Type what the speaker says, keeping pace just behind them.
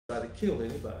to kill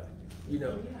anybody, you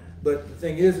know. But the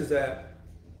thing is that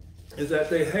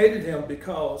they hated him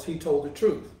because he told the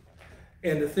truth.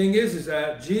 And the thing is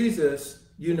that Jesus,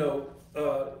 you know,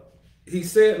 he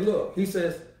said, look, he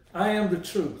says, I am the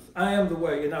truth, I am the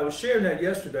way. And I was sharing that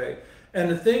yesterday. And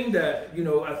the thing that, you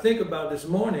know, I think about this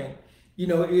morning, you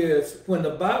know, is when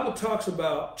the Bible talks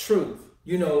about truth,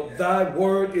 you know, thy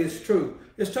word is truth.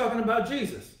 It's talking about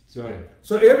Jesus. Right.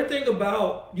 So everything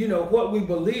about, you know, what we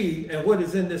believe and what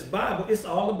is in this Bible, it's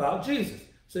all about Jesus.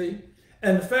 See?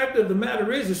 And the fact of the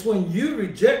matter is when you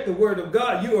reject the word of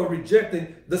God, you are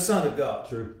rejecting the Son of God.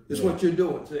 True. Is what you're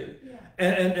doing. See? Yeah.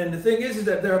 And the thing is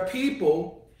that there are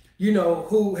people, you know,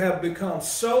 who have become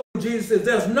so, Jesus says,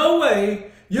 there's no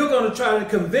way you're going to try to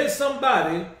convince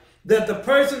somebody that the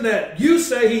person that you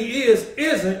say he is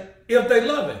isn't if they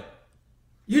love him.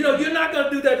 You know, you're not going to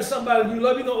do that to somebody you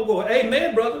love. You're going to go,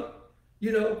 amen, brother.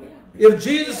 You know, if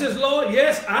Jesus is Lord,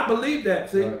 yes, I believe that.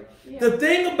 See, the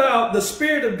thing about the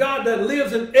Spirit of God that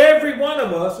lives in every one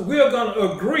of us, we're going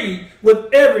to agree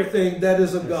with everything that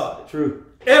is of God. True.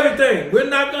 Everything. We're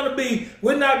not going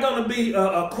to be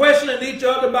questioning each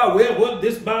other about, well, what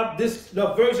this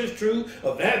verse is true,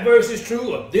 or that verse is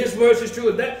true, or this verse is true,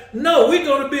 or that. No, we're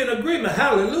going to be in agreement.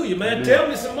 Hallelujah, man. Amen. Tell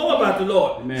me some more about the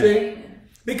Lord. Amen. See?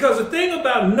 Because the thing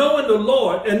about knowing the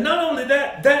Lord, and not only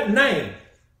that, that name,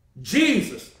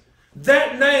 Jesus,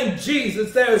 that name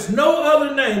Jesus, there is no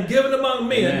other name given among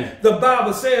men, Amen. The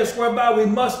Bible says, whereby we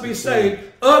must be saved,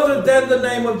 other than the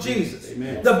name of Jesus.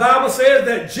 Amen. The Bible says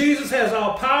that Jesus has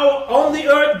all power on the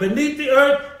earth, beneath the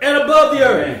earth, and above the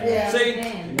earth. Yeah. See,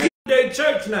 Amen. Day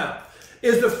church now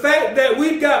is the fact that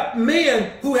we've got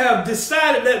men who have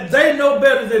decided that they know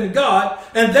better than God,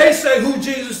 and they say who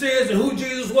Jesus is and who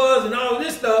Jesus was and all of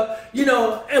this stuff, you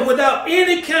know, and without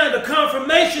any kind of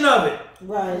confirmation of it.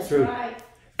 Right. True. Right.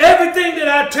 Everything that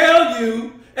I tell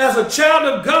you as a child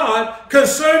of God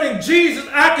concerning Jesus,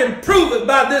 I can prove it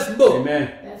by this book.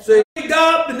 Amen. See,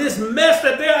 God, and this mess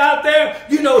that they're out there,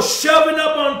 you know, shoving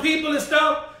up on people and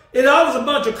stuff, it all is a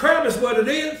bunch of crap is what it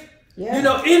is. Yeah. You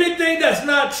know, anything that's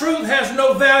not truth has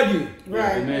no value.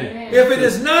 Right. Amen. If it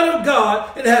is not of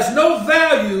God, it has no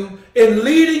value in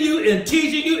leading you, in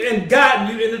teaching you, and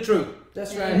guiding you in the truth.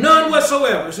 That's right. None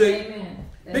whatsoever, see? Amen.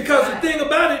 Because the thing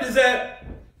about it is that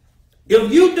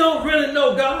if you don't really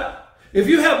know God, if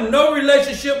you have no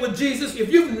relationship with Jesus, if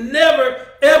you've never,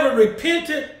 ever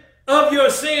repented of your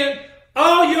sin,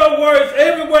 all your words,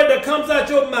 every word that comes out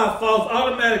your mouth falls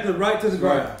automatically right to the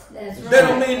ground. That's right. They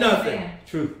don't mean nothing. Amen.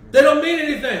 True. They don't mean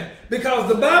anything, because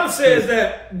the Bible says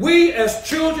that we as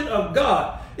children of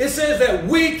God, it says that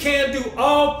we can do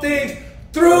all things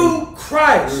through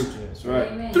Christ. That's right.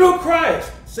 Amen. Through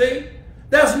Christ. See?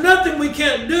 There's nothing we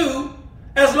can't do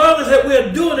as long as that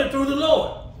we're doing it through the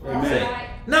Lord. Amen.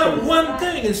 Not one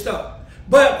thing and stuff.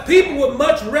 But people would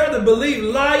much rather believe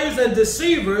liars and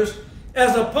deceivers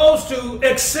as opposed to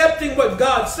accepting what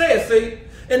God says. See?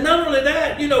 And not only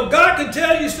that, you know, God can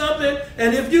tell you something,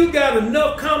 and if you got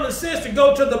enough common sense to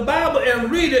go to the Bible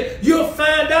and read it, you'll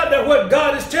find out that what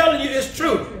God is telling you is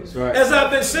true. That's right. As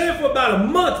I've been saying for about a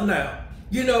month now,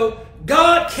 you know,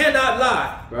 God cannot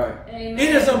lie. Right. Amen.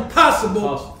 It is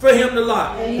impossible for him to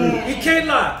lie. Amen. He can't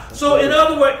lie. So in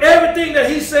other words, everything that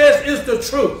he says is the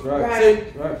truth. Right.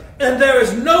 See? Right. And there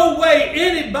is no way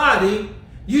anybody,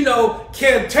 you know,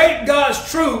 can take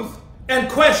God's truth and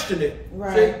question it.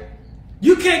 Right. See?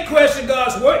 You can't question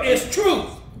God's word. It's truth.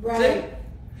 Right. See?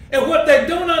 And what they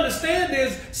don't understand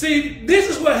is, see, this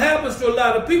is what happens to a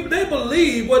lot of people. They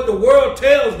believe what the world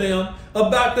tells them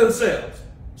about themselves.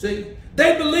 See?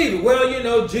 They believe it. Well, you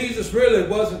know, Jesus really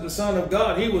wasn't the Son of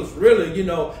God. He was really, you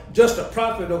know, just a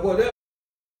prophet or whatever.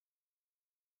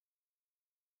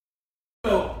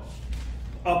 You know,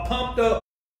 a pumped up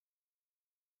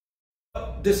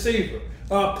deceiver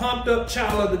or a pumped up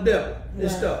child of the devil and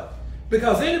stuff.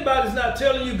 Because anybody's not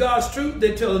telling you God's truth,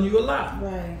 they're telling you a lie.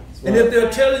 Right. And if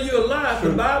they're telling you a lie,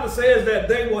 the Bible says that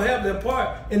they will have their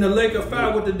part in the lake of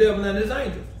fire with the devil and his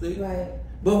angels. See? Right.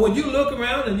 But when you look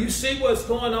around and you see what's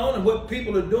going on and what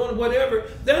people are doing, whatever,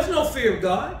 there's no fear of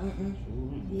God.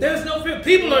 There's no fear.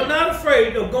 People are not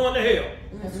afraid of going to hell.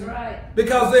 That's right.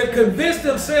 Because they've convinced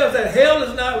themselves that hell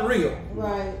is not real.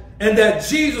 Right. And that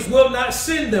Jesus will not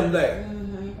send them there.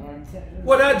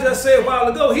 What I just said a while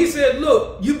ago, he said,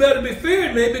 look, you better be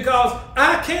fearing me because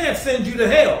I can't send you to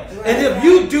hell. Right. And if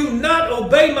you do not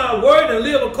obey my word and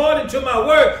live according to my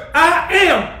word, I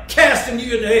am casting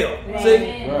you into hell. Right.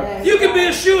 See? Right. You can be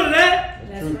assured of that.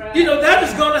 That's right. You know, that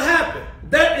is going to happen.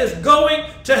 That is going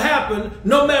to happen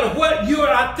no matter what you or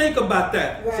I think about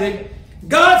that. Right. See?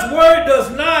 God's word does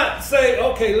not say,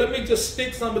 okay, let me just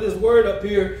stick some of this word up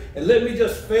here and let me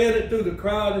just fan it through the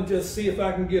crowd and just see if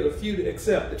I can get a few to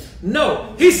accept it.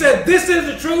 No, he said, this is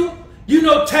the truth. You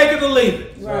know, take it or leave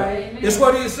it. Right. It's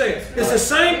what he says. It's the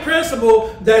same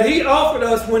principle that he offered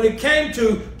us when it came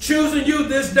to choosing you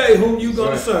this day whom you're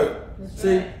going to serve.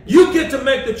 See, you get to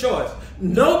make the choice.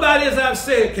 Nobody, as I've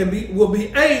said, will be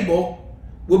able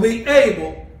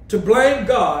to blame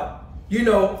God, you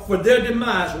know, for their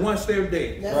demise once they're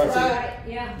dead. That's right.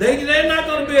 Yeah. They're not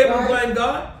going to be able to blame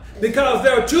God, because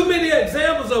there are too many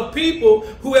examples of people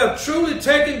who have truly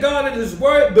taken God at his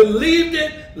word, believed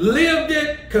it, lived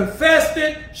it, confessed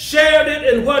it, shared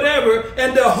it, and whatever,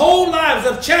 and their whole lives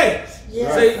have changed.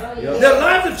 Yes. See, their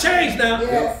lives have changed now.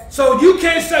 Yes. So you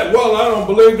can't say, well, I don't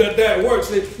believe that works.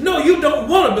 See, no, you don't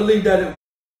want to believe that it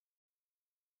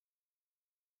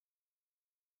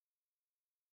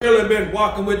really been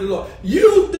walking with the Lord.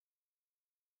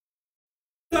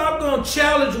 I'm going to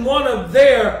challenge one of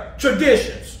their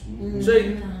traditions.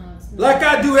 See, like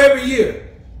I do every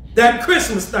year, that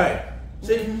Christmas thing.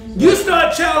 See, you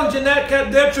start challenging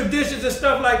their traditions and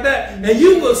stuff like that, and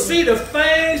you will see the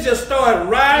fangs just start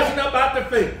rising up out their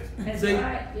fingers. See,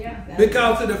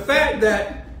 because of the fact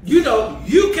that, you know,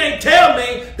 you can't tell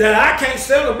me that I can't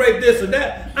celebrate this or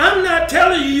that. I'm not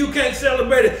telling you can't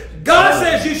celebrate it. God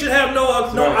says you should have no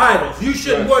idols. You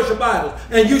shouldn't worship idols.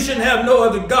 And you shouldn't have no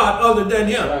other God other than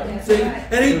him. See?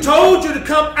 And he told you to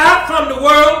come out from the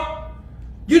world.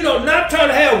 You know, not try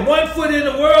to have one foot in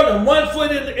the world and one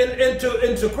foot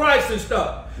into Christ and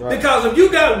stuff. Right. Because if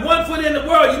you got one foot in the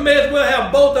world, you may as well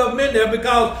have both of them in there,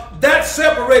 because that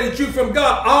separated you from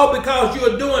God, all because you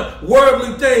are doing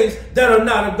worldly things that are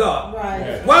not of God. Right.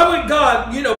 Yeah. Why would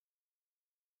God, you know,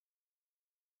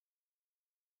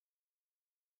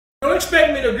 don't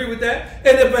expect me to agree with that.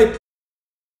 And if a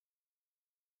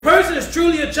person is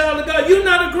truly a child of God, you're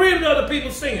not agreeing with other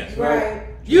people's sins. Right.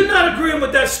 You're not agreeing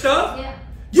with that stuff. Yeah.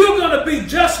 You're going to be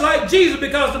just like Jesus,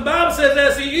 because the Bible says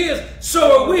as he is,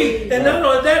 so are we. And not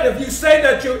only that, if you say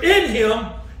that you're in him,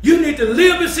 you need to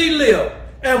live as he lived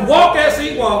and walk as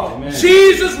he walked. Amen.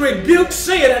 Jesus rebuked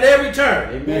sin at every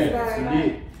turn. Amen.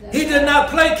 Right. He did not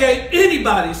placate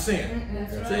anybody's sin.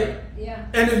 That's See? right. Yeah.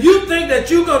 And if you think that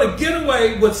you're going to get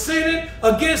away with sinning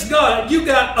against God, you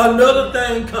got another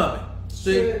thing coming.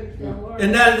 See?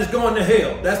 And that is going to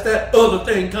hell. That's that other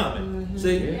thing coming.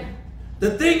 See? Yeah.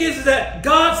 The thing is that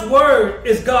God's word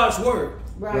is God's word.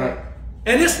 Right.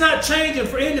 And it's not changing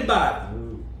for anybody.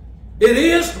 It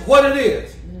is what it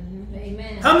is.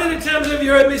 Amen. How many times have you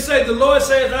heard me say, the Lord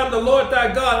says, I'm the Lord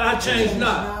thy God, I change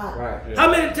not. Right. Yeah. How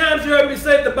many times you heard me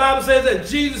say, the Bible says that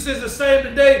Jesus is the same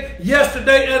today,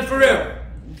 yesterday, and forever?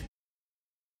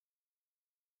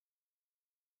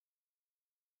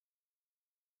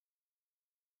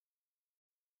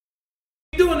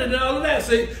 Doing it and all of that.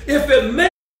 See, if it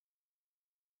makes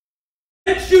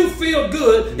you feel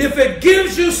good, if it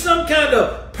gives you some kind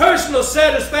of personal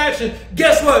satisfaction,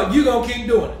 guess what? You're going to keep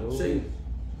doing it. See?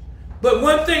 But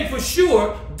one thing for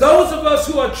sure, those of us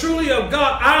who are truly of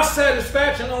God, our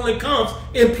satisfaction only comes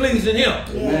in pleasing him.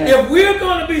 Yeah. If we're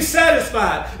going to be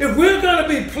satisfied, if we're going to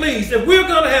be pleased, if we're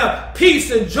going to have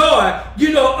peace and joy,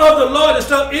 you know, of the Lord and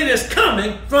stuff, it is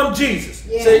coming from Jesus.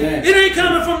 Yeah. See? It ain't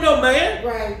coming from no man.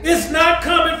 Right. It's not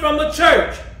coming from the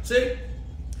church. See?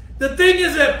 The thing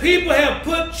is that people have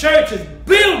put churches,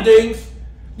 buildings,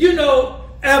 you know,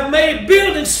 have made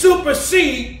buildings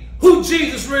supersede who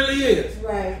Jesus really is.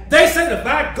 Right. They say if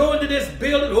I go into this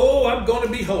building, oh, I'm going to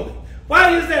be holy.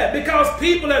 Why is that? Because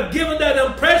people have given that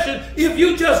impression, if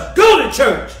you just go to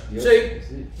church, see,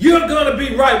 you're going to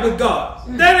be right with God.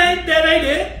 That ain't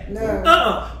it.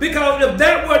 No. Because if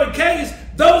that were the case,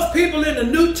 those people in the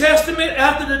New Testament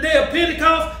after the day of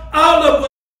Pentecost, all of them,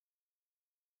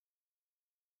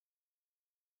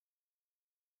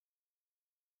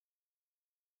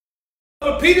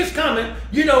 Peter's coming,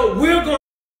 you know, we're going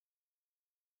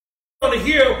to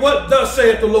hear what thus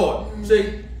saith the Lord.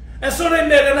 See? And so they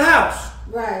met in the house.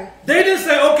 Right. They didn't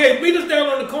say, okay, meet us down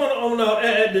on the corner on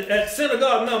at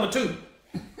synagogue number 2.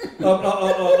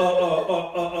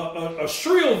 A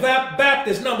shrill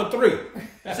Baptist number 3.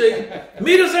 See?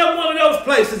 Meet us at one of those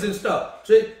places and stuff.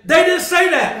 See? They didn't say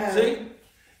that. Right. See?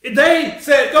 They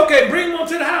said, okay, bring them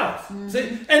to the house.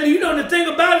 See? And you know, the thing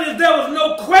about it is there was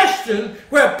no question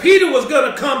where Peter was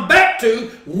going to come back to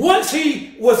once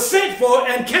he was sent for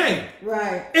and came.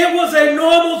 Right. It was a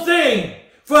normal thing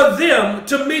for them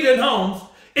to meet in homes.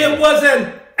 It was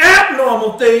an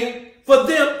abnormal thing for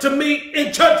them to meet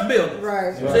in church buildings.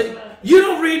 Right. See? You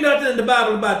don't read nothing in the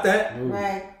Bible about that.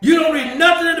 Right. You don't read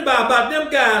nothing in the Bible about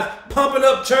them guys pumping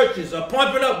up churches or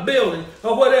pumping up buildings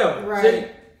or whatever. Right. See?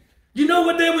 you know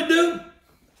what they would do?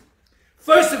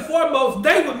 First and foremost,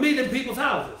 they would meet in people's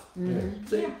houses.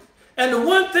 See? And the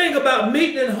one thing about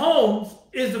meeting in homes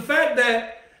is the fact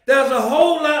that there's a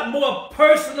whole lot more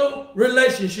personal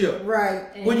relationship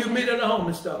when you meet in a home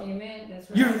and stuff. Amen. That's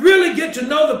right. You really get to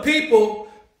know the people.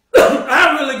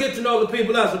 I really get to know the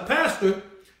people as a pastor,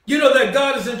 you know, that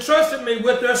God has entrusted me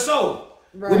with their soul.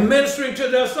 With ministering to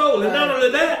their soul. And not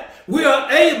only that, we are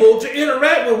able to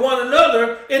interact with one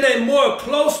another in a more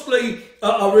closely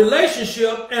a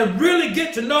relationship and really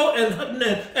get to know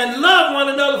and love one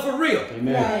another for real.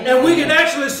 Amen. And we can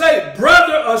actually say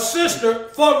brother or sister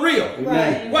for real.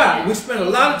 Amen. Why? We spend a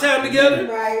lot of time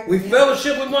together. We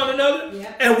fellowship with one another.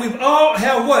 And we've all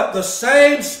have what? The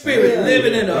same spirit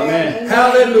living in us. Amen.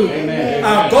 Hallelujah. Amen.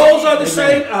 Our goals are the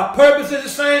same. Our purpose is the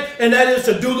same. And that is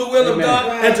to do the will of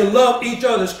God and to love each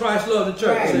other as Christ loved the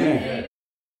church. Amen.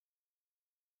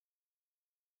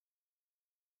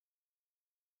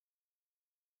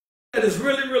 That is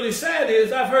really, really sad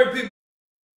is I've heard people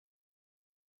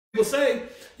say,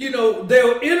 you know,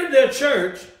 they'll enter their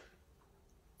church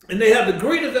and they have the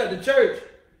greeters at the church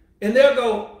and they'll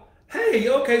go, hey,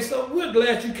 okay, so we're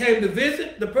glad you came to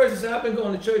visit. The person said, I've been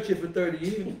going to church here for 30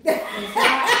 years. This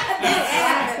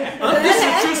is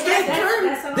a true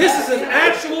statement. This is an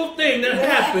actual thing that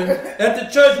happened at the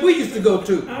church we used to go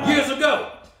to years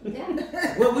ago.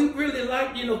 Well, we really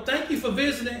like, you know, thank you for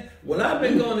visiting. Well, I've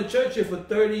been going to church here for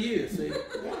 30 years, see?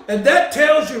 And that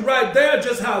tells you right there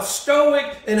just how stoic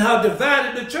and how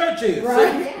divided the church is.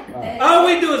 See? All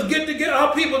we do is get together,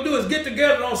 all people do is get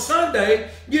together on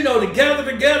Sunday, you know, to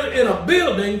gather together in a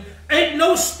building. Ain't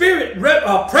no spirit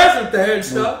present there and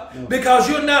stuff because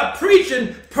you're not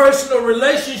preaching personal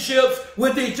relationships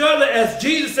with each other as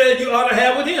Jesus said you ought to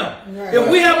have with him. If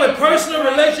we have a personal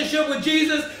relationship with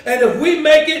Jesus and if we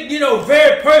make it, you know,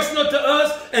 very personal to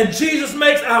us and Jesus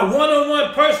makes our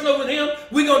one-on-one personal with him,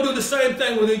 we're going to do the same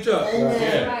thing with each other.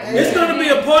 It's going to be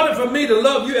important for me to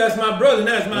love you as my brother and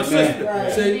as my sister.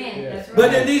 See?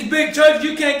 But in these big churches,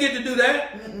 you can't get to do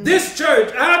that. This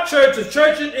church, our church, is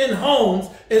churches in homes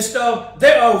and stuff.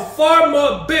 They are far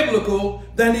more biblical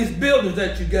than these buildings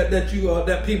that you got,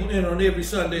 that people enter on every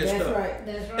Sunday and stuff.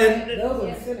 That's right. And those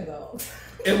are the synagogues.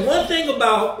 And one thing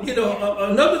about, you know,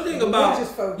 another thing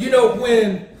about, you know,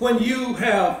 when you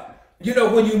have, you know,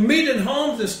 when you meet in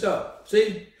homes and stuff,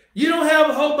 see, you don't have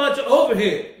a whole bunch of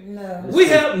overhead. No. We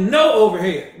have no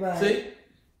overhead. Right. See,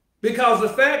 because the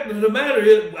fact of the matter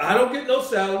is, I don't get no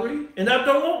salary, and I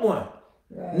don't want one.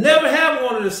 Right. Never have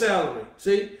wanted a salary.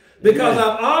 See, because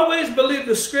I've always believed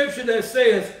the scripture that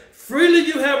says, freely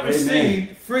you have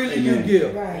received, freely you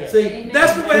give. Right. See,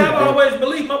 that's the way I've always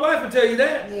believed. My wife will tell you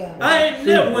that. I ain't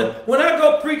never, when I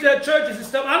go preach at churches and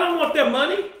stuff, I don't want their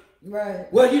money.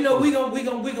 Right. Well, you know, we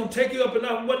gonna take you up and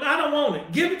up. But I don't want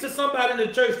it. Give it to somebody in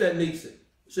the church that needs it.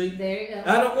 See, there you go.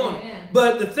 I don't want it.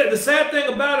 But the sad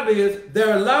thing about it is there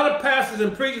are a lot of pastors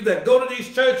and preachers that go to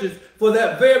these churches for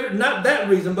that very, not that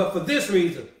reason, but for this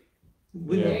reason.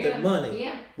 We want the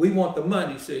money. We want the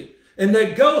money, see. And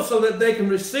they go so that they can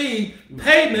receive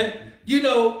payment, you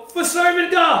know, for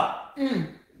serving God.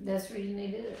 That's the reason they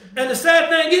do it. And the sad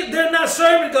thing is they're not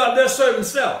serving God, they're serving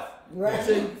self. Right.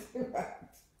 See?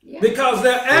 Because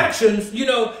their actions, you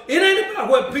know, it ain't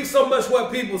about so much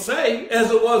what people say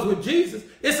as it was with Jesus.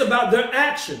 It's about their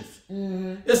actions.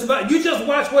 It's about, you just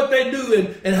watch what they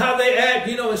do and how they act,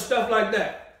 you know, and stuff like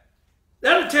that.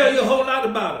 That'll tell you a whole lot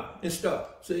about them and stuff,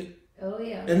 see? Oh,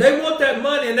 yeah. And they want that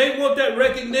money and they want that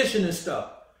recognition and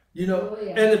stuff, you know?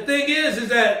 And the thing is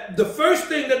that the first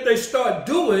thing that they start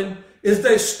doing is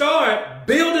they start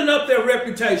building up their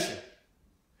reputation.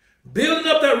 Building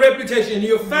up that reputation, and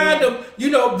you'll find them, you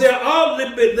know, they're all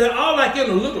like in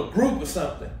a little group or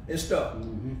something and stuff,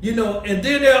 you know, and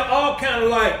then they're all kind of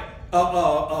like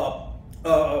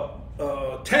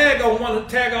tag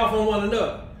off on one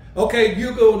another. Okay,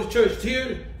 you go to church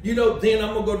here, you know, then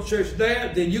I'm gonna go to church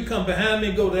there. Then you come behind me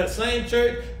and go to that same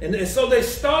church, and so they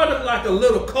start them like a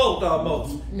little cult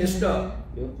almost and stuff,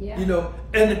 you know.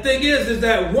 And the thing is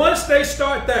that once they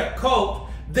start that cult,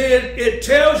 then it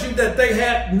tells you that they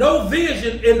had no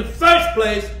vision in the first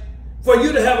place for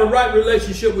you to have a right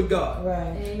relationship with God.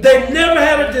 Right. They never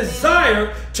had a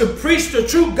desire to preach the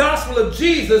true gospel of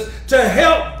Jesus to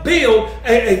help build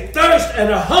a thirst and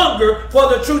a hunger for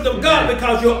the truth of God,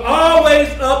 because you're always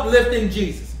uplifting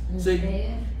Jesus. See?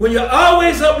 When you're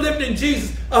always uplifting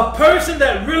Jesus, a person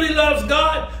that really loves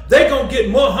God, they're going to get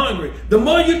more hungry. The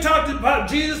more you talk about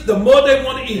Jesus, the more they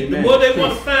want to eat. The more they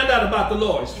want to find out about the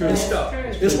Lord and stuff.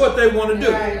 It's what they want to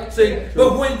do. See?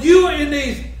 But when you're in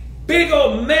these big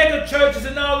old mega churches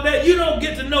and all of that, you don't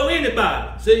get to know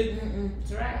anybody. See?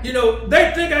 That's right. You know,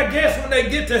 they think, I guess, when they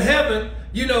get to heaven,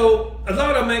 you know, a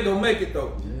lot of them ain't gonna make it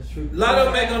though. That's true. A lot of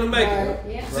them ain't gonna make it.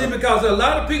 Yeah. See, because a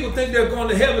lot of people think they're going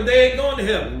to heaven, they ain't going to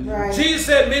heaven. Right. Jesus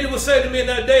said, many will say to me in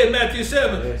that day in Matthew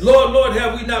 7, Yes. Lord, Lord,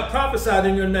 have we not prophesied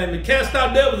in your name, and cast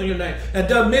out devils in your name, and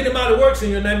done many mighty works in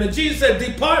your name? And Jesus said,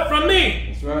 depart from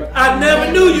me. That's right. I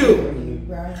never knew you.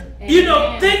 Right. You know,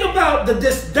 Amen. think about the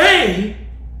disdain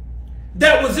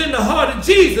that was in the heart of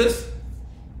Jesus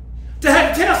to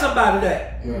have to tell somebody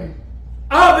that. Right.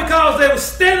 All because they were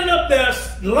standing up there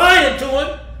lying to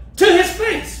him to his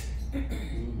face.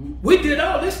 We did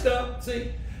all this stuff.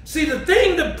 See,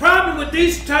 the problem with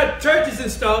these type churches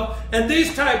and stuff, and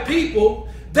these type people,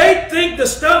 they think the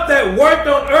stuff that worked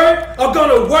on earth are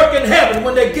going to work in heaven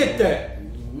when they get there.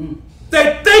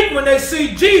 They think when they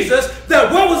see Jesus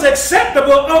that what was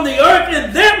acceptable on the earth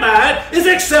in their mind is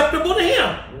acceptable to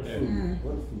him.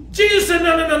 Jesus said,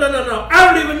 no.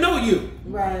 I don't even know you.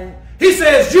 Right. He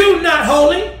says, you're not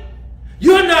holy.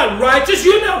 You're not righteous.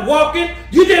 You're not walking.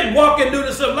 You didn't walk in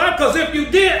newness of life, because if you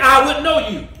did, I would know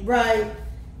you. Right.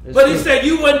 That's But he true. said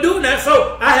you weren't doing that,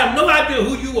 so I have no idea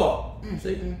who you are.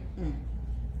 See?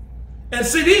 And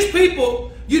see, these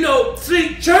people, you know,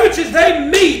 see, churches, they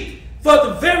meet for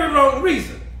the very wrong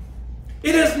reason.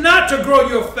 It is not to grow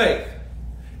your faith.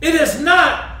 It is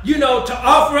not, you know, to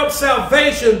offer up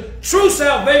salvation, true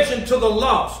salvation to the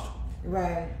lost.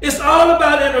 Right. It's all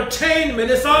about entertainment.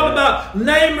 It's all about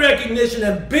name recognition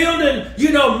and building,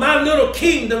 you know, my little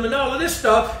kingdom and all of this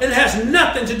stuff. And it has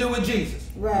nothing to do with Jesus.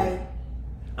 Right.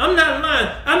 I'm not lying.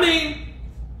 I mean,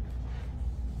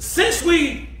 since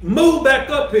we moved back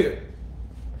up here,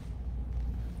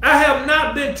 I have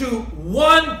not been to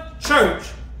one church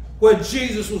where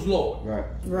Jesus was Lord. Right.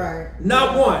 Right.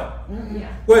 Not one.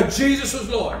 Yeah. Where Jesus was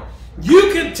Lord.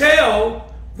 You can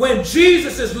tell when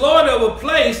Jesus is Lord of a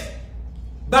place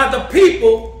by the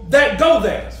people that go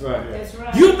there. That's right. That's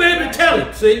right. You'll be able to tell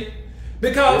it, see?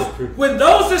 Because That's true. when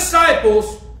those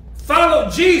disciples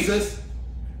followed Jesus,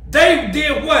 they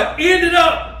did what?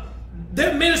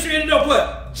 Their ministry ended up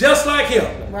what? Just like him.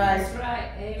 Right. That's right.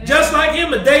 Amen. Just like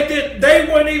him, and they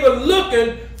weren't even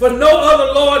looking for no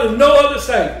other Lord and no other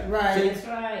Savior. Right. That's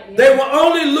right. Yeah. They were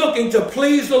only looking to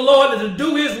please the Lord and to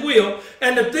do his will.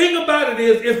 And the thing about it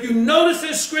is, if you notice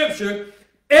in Scripture,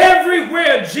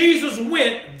 everywhere Jesus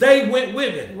went, they went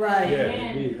with him. Right. Yeah.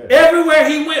 Amen. Indeed. Everywhere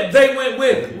he went, they went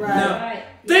with him. Right. Now, Right.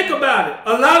 think about it.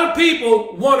 A lot of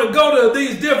people want to go to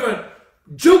these different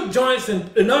juke joints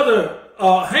and other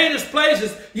heinous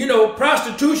places, you know,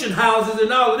 prostitution houses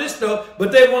and all of this stuff,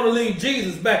 but they want to leave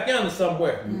Jesus back down to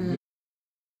somewhere.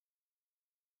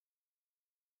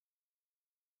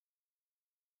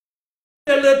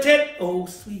 That little oh,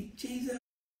 sweet Jesus.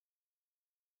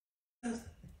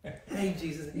 Hey,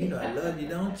 Jesus, you know I love you,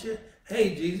 don't you?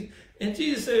 Hey, Jesus. And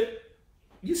Jesus said,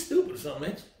 you stupid or something,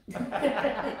 ain't you?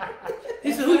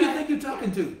 He said, who you think you're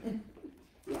talking to?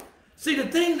 See, the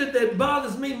thing that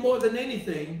bothers me more than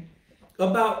anything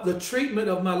about the treatment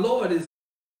of my Lord is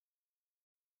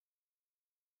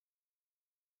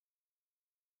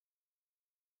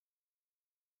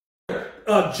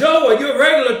Joe or your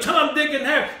regular Tom, Dick, and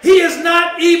Harry. He is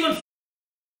not even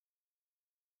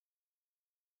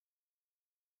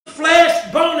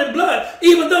flesh, bone, and blood,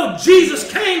 even though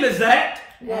Jesus came as that.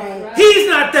 That's right. He's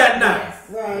not that now. Yes.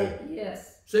 Right.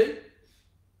 Yes. See?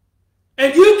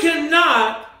 And you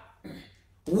cannot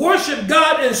worship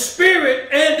God in spirit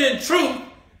and in truth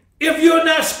if you're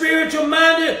not spiritual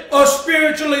minded or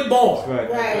spiritually born.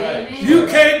 That's right. Right. Amen. You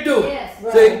can't do it. Yes.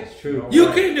 Right. See? It's true. You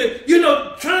can't do it. You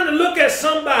know, trying to look at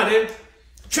somebody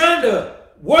trying to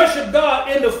worship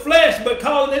God in the flesh but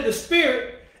calling it the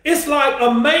spirit, it's like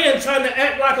a man trying to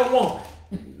act like a woman.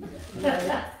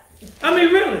 I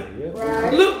mean, really. Yeah.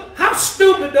 Right. Look, how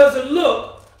stupid does it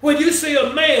look when you see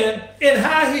a man in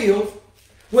high heels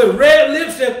with red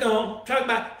lipstick on, talking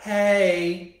about,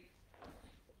 hey,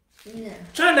 Yeah.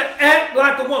 trying to act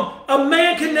like a woman. A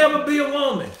man can never be a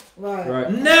woman. Right.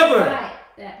 Right. Never. Right.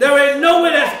 That- There ain't no way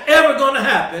that's ever going to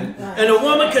happen. Right. And a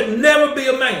woman could never be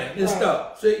a man and Right.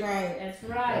 stuff. See? Right. That's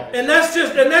right. And that's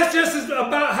just as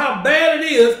about how bad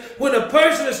it is when a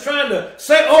person is trying to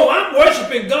say, oh, I'm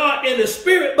worshiping God in the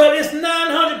spirit, but it's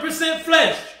 900%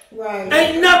 flesh. Right.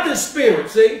 Ain't nothing spirit,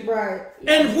 see? Right.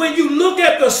 And when you look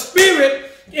at the spirit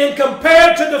and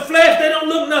compare it to the flesh, they don't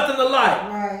look nothing alike.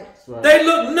 Right. That's right. They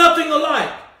look nothing alike.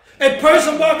 A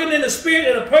person walking in the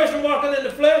spirit and a person walking in the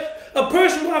flesh, a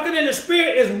person walking in the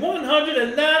spirit is 100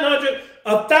 and 900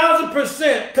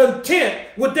 1,000% content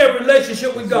with their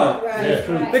relationship with God. Right. That's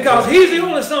right. Because he's the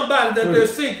only somebody that they're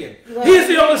seeking. Right. He's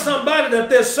the only somebody that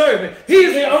they're serving.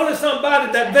 He's the only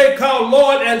somebody that they call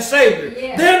Lord and Savior.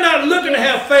 Yes. They're not looking to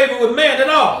have favor with man at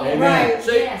all. Right.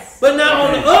 See? Yes. But now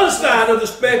on the other side of the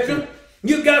spectrum,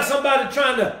 you got somebody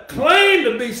trying to claim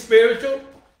to be spiritual,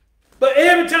 but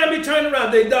every time you turn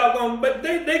around, they doggone, but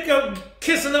they come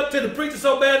kissing up to the preacher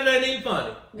so bad it ain't even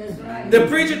funny. That's right. The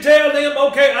preacher tell them,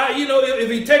 okay, if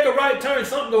he take a right turn,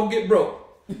 something gonna get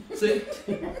broke. See?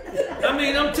 I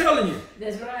mean, I'm telling you.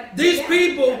 That's right. These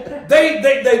people,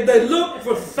 they look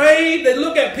for fame. They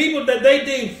look at people that they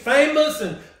deem famous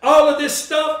and all of this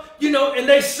stuff, and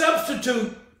they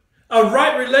substitute a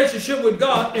right relationship with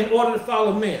God in order to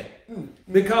follow men.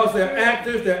 Because they're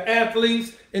actors, they're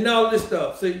athletes, and all this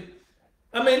stuff. See?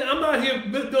 I mean, I'm out here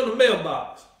doing the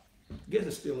mailbox. I guess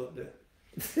it's still up there.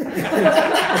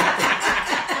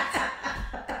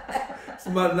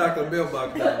 Somebody knocked a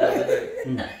mailbox down the other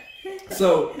day.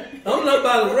 So, I'm not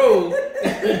by the road.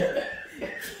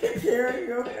 Karen,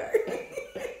 you okay?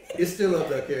 It's still up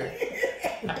there, Karen.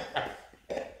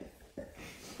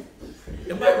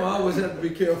 And Michael always have to be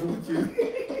careful with you.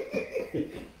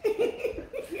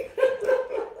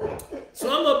 So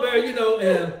I'm up there,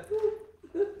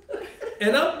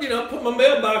 and I'm put my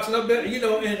mailbox and up there,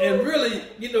 and really,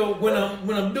 when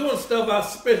I'm doing stuff,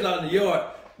 especially out in the yard,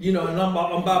 and I'm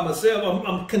by myself,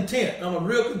 I'm content. I'm a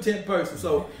real content person.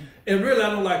 So, and really, I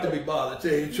don't like to be bothered, to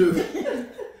tell you the truth.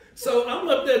 So I'm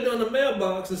up there doing the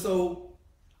mailbox, and so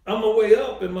on my way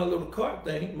up in my little cart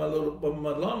thing, my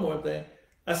lawnmower thing,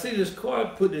 I see this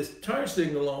car put this turn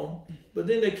signal on, but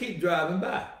then they keep driving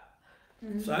by.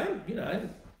 So I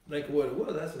didn't think of what it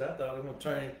was. I thought I was gonna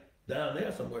turn it down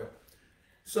there somewhere.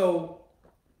 So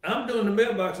I'm doing the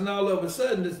mailbox, and all of a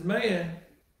sudden this man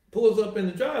pulls up in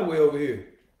the driveway over here.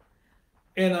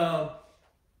 And I'm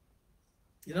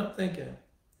thinking,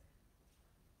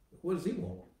 what does he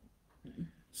want?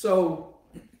 So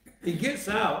he gets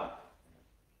out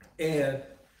and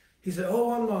he said,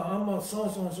 "Oh, I'm a so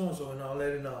and all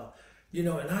that and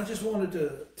and I just wanted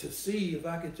to see if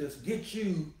I could just get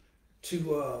you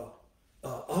to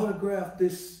autograph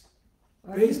this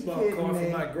baseball card for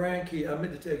my grandkid." I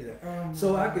meant to tell you that.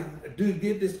 So I could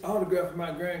get this autograph for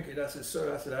my grandkid. I said,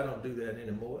 "Sir," I said, "I don't do that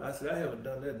anymore." I said, "I haven't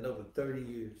done that in over 30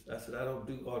 years. I said, "I don't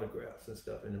do autographs and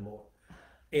stuff anymore."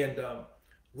 And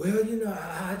well,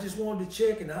 I just wanted to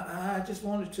check, and I just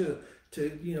wanted to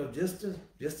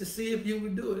just to see if you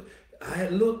would do it. I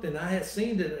had looked and I had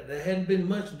seen that there hadn't been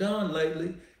much done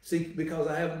lately. See, because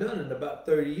I haven't done it in about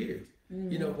 30 years.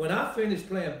 When I finished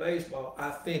playing baseball,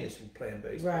 I finished playing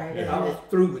baseball. Right. I was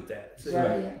through with that. See?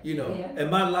 Right. And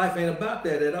my life ain't about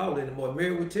that at all anymore.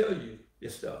 Mary would tell you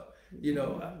this stuff.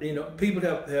 People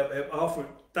have offered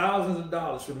thousands of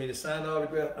dollars for me to sign an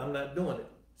autograph. I'm not doing it.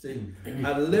 See,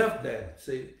 I left that.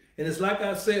 See, and it's like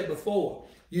I said before.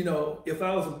 If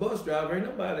I was a bus driver, ain't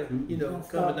nobody,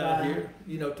 coming down here,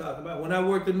 talking about. When I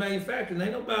worked in manufacturing,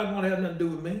 ain't nobody want to have nothing to do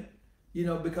with me.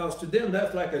 Because to them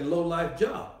that's like a low life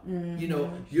job.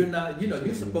 You're not,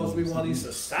 you're supposed to be one of these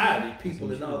society people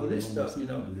and all of this stuff.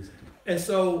 And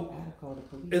so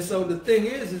the thing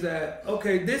is that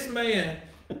okay, this man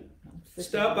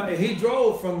stopped by. He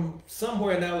drove from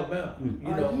somewhere in Alabama.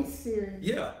 Are you serious?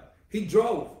 Yeah, he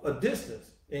drove a distance.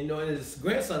 And his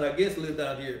grandson, I guess, lived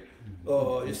down here.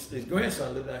 His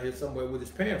grandson lived down here somewhere with his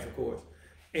parents, of course.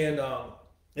 And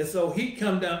so he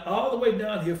come down all the way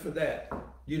down here for that.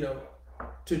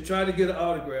 To try to get an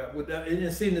autograph with that.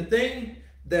 And see, the thing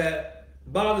that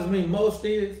bothers me most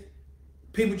is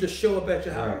people just show up at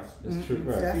your house. That's true.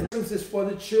 Right. Christmas is for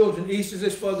the children. Easter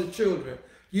is for the children.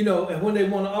 And when they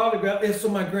want an autograph, it's for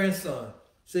my grandson.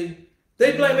 See,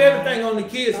 they blame everything on the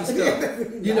kids and stuff.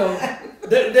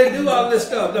 They do all this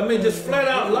stuff. I mean, just flat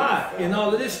out lie and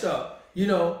all of this stuff.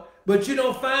 But you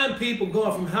don't find people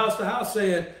going from house to house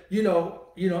saying,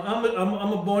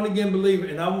 I'm a born again believer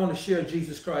and I want to share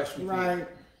Jesus Christ with you.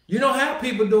 You don't have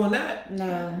people doing that.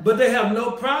 No. But they have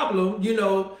no problem,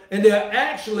 and they're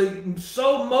actually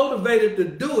so motivated to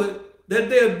do it that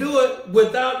they'll do it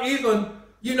without even,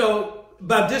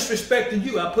 by disrespecting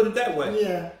you. I put it that way.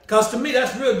 Yeah. Because to me,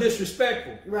 that's real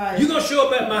disrespectful. Right. You're going to show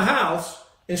up at my house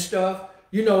and stuff,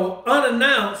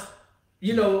 unannounced,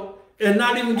 and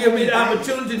not even give me the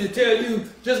opportunity to tell you,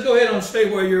 just go ahead and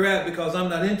stay where you're at because I'm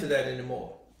not into that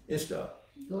anymore and stuff.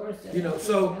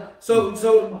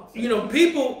 So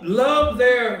people love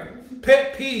their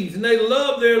pet peeves and they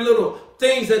love their little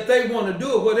things that they want to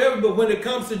do or whatever, but when it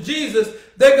comes to Jesus,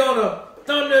 they're going to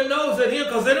thumb their nose at him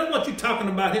because they don't want you talking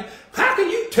about him. How can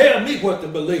you tell me what to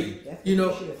believe?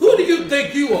 Who do you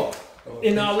think you are?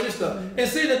 and all of this stuff. And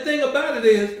see, the thing about it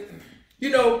is, you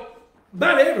know,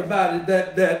 about everybody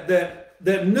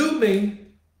that knew me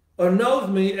or knows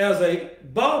me as a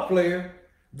ball player,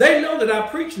 they know that I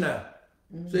preach now.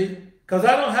 See, because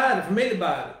I don't hide it from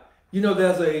anybody. You know,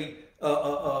 there's a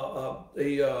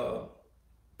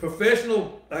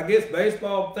professional, I guess,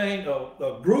 baseball thing,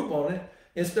 a group on it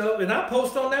and stuff, and I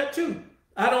post on that too.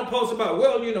 I don't post about,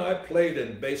 well, you know, I played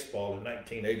in baseball in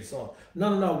 1980 so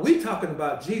on. No. We talking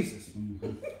about Jesus.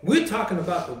 We're talking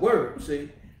about the word, see.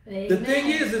 Amen. The thing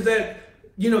is that,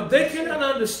 you know, they cannot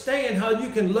understand how you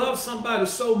can love somebody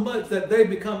so much that they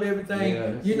become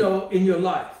everything, you know, in your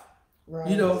life. Right.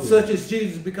 You know, such as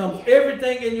Jesus becomes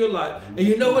everything in your life. And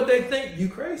you know what they think? You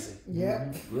crazy.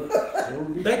 Yeah.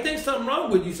 They think something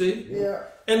wrong with you, see? Yeah.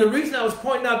 And the reason I was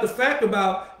pointing out the fact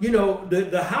about, you know,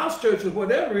 the house church or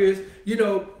whatever is, you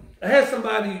know, I had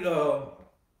somebody,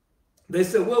 they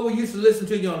said, well, we used to listen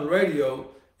to you on the radio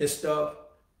and stuff.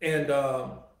 And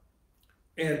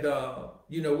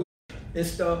you know, and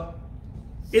stuff.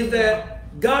 Is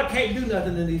that God can't do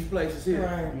nothing in these places here.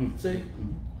 Right. See?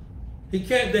 He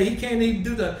can't even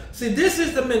do that. See, this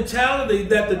is the mentality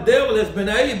that the devil has been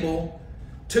able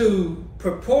to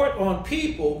purport on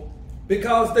people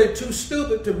because they're too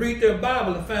stupid to read their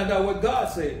Bible and find out what God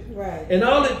said. Right. And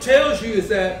all it tells you is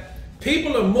that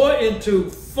people are more into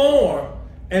form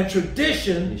and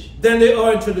tradition than they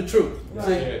are into the truth. Right.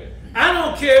 See? I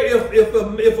don't care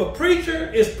if a preacher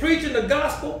is preaching the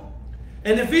gospel,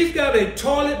 and if he's got a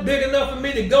toilet big enough for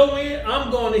me to go in,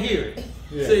 I'm going to hear it.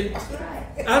 Yeah. See? That's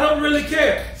right. I don't really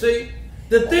care. See,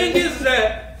 the thing is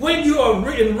that when you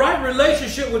are in right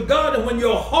relationship with God and when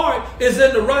your heart is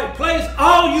in the right place,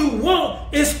 all you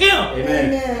want is Him.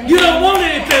 Amen. You don't want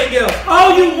anything else.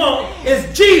 All you want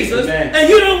is Jesus, Amen. and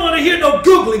you don't want to hear no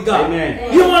googly God.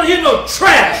 Amen. You don't want to hear no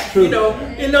trash, True. you know,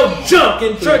 and no junk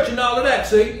in church and all of that.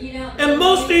 See, You know, and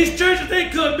most of these churches, they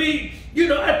could be, you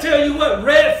know, I tell you what,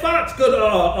 Red Fox could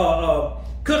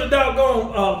have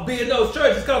doggone be in those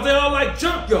churches because they're all like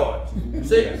junkyards.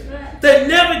 See, right. they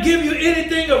never give you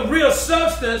anything of real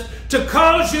substance to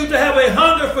cause you to have a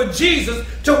hunger for Jesus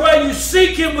to where you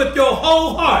seek Him with your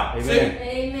whole heart. Amen. See?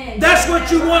 Amen. That's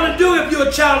what you want to do if you're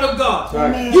a child of God.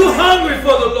 Right. You're hungry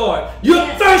for the Lord. You're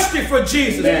Yes. thirsty for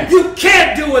Jesus. Amen. You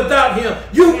can't do without Him.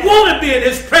 You Yes. want to be in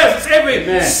His presence every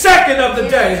Amen. second of the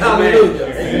day. Yes. Hallelujah.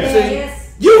 Amen. See? Yes.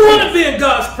 You want to be in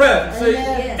God's presence. See?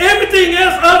 Amen. Everything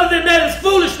else other than that is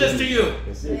foolishness to you.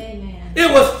 That's it. Amen. It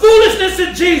was foolishness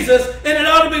to Jesus, and it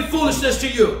ought to be foolishness to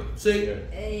you. See? Yeah.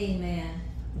 Amen.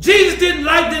 Jesus didn't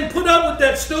put up with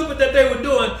that stupid that they were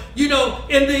doing, you know,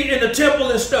 in the temple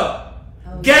and stuff.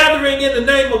 Oh. Gathering in the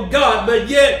name of God, but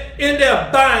yet in there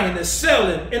buying and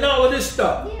selling and all of this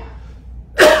stuff.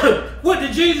 Yeah. What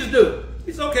did Jesus do?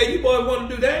 He said, okay, you boys want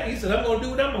to do that? He said, I'm going to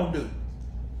do what I'm going to do.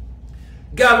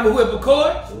 Got him a whip of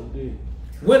cords, So did.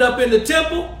 went up in the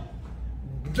temple,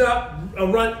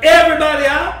 run everybody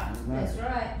out, That's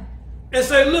right. and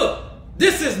say, look,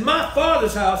 this is my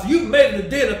Father's house. You've made it a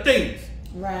den of thieves.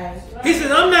 Right. He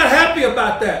said, I'm not happy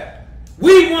about that.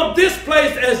 We want this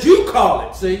place as you call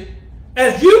it, see?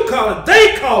 As you call it,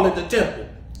 they call it the temple,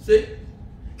 see?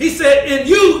 He said, and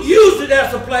you use it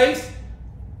as a place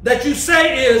that you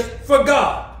say is for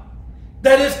God.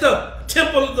 That is the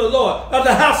temple of the Lord, or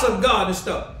the house of God and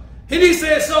stuff. And he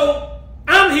said, so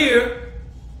I'm here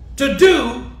to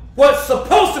do what's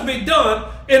supposed to be done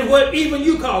in what even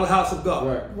you call the house of God.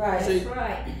 Right. Right. See? That's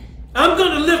right. I'm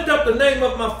going to lift up the name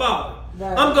of my Father.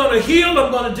 Right. I'm going to heal,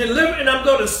 I'm going to deliver, and I'm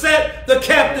going to set the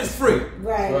captives free.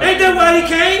 Right. Right. Ain't that why He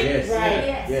came? Yes. Right.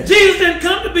 Yes. Yes. Jesus didn't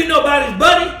come to be nobody's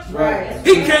buddy. Right.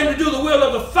 He came to do the will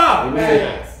of the Father. Amen.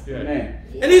 Yes. Amen.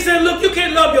 And He said, look, you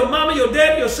can't love your mama, your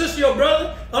daddy, your sister, your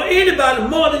brother, or anybody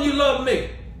more than you love me.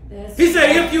 That's He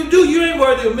said, right. if you do, you ain't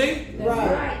worthy of me. That's Right.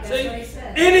 right. That's See? what He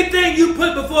said. Anything you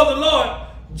put before the Lord,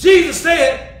 Jesus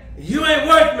said, you ain't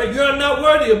worth me. You're not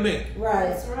worthy of me. Right.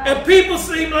 That's right. And people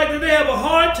seem like that they have a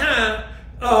hard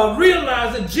time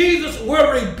realizing Jesus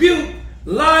will rebuke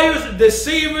liars,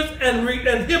 deceivers, and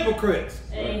hypocrites.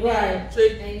 Amen. Right.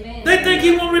 See? Amen. They think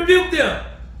He won't rebuke them.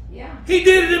 Yeah. He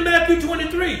did it in Matthew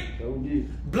 23. So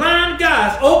did. Blind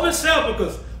guys, open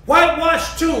sepulchres,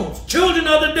 whitewashed tombs, children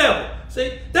of the devil.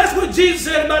 See, that's what Jesus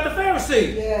said about the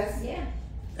Pharisees. Yes. Yeah.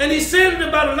 And He said it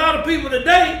about a lot of people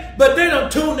today, but they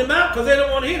don't tune them out because they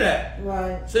don't want to hear that.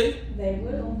 Right. See? They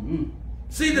will.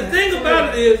 See, the thing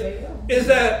about it They will. is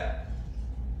that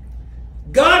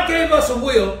God gave us a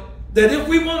will that if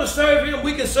we want to serve Him,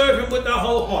 we can serve Him with our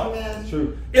whole heart. Amen.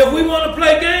 True. If we want to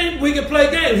play game, we can play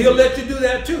game. He'll let you do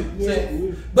that too. Yes.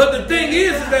 See? But the thing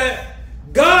is that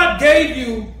God gave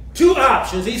you two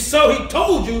options. He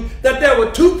told you that there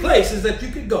were two places that you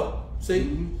could go. See?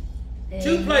 Amen.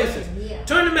 Two places. Yeah.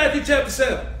 Turn to Matthew chapter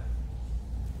 7.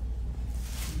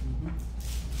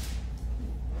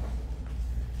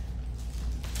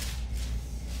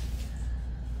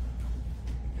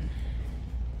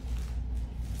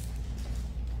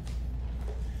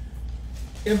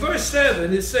 In verse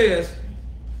 7, it says,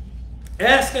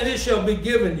 ask and it shall be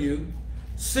given you,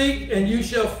 seek and you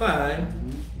shall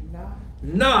find,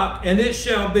 knock and it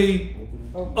shall be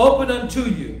open unto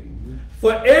you.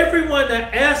 For everyone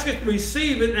that asketh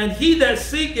receiveth, and he that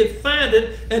seeketh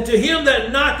findeth, and to him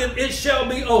that knocketh it shall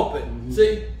be open.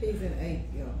 See? He's in 8,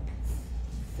 y'all.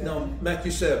 No,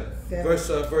 Matthew 7, Seven.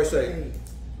 verse 8.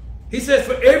 He says,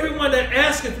 for everyone that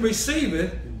asketh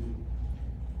receiveth,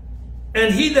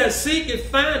 and he that seeketh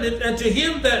findeth, and to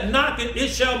him that knocketh it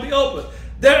shall be open.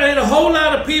 There ain't a whole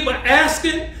lot of people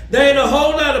asking, there ain't a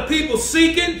whole lot of people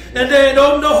seeking, and there ain't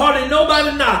hardly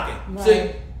nobody knocking. Right.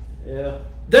 See? Yeah.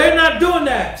 They're not doing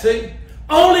that, see?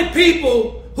 Only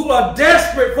people who are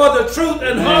desperate for the truth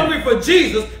and hungry for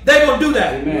Jesus, they're going to do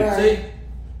that. Amen. Right. See?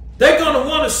 They're going to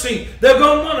want to seek. They're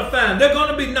going to want to find. They're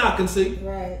going to be knocking, see?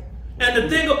 Right. And the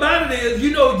thing about it is,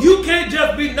 you know, you can't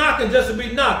just be knocking just to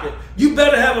be knocking. You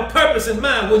better have a purpose in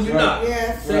mind when you knock.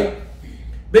 Yes. See? Right.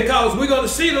 Because we're going to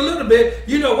see it a little bit,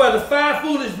 you know, where the 5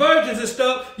 foolish virgins and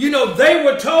stuff, you know, they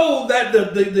were told that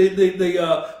that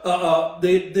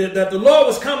the Lord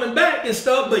was coming back and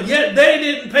stuff, but yet they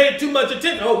didn't pay too much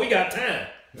attention. Oh, we got time.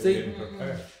 See,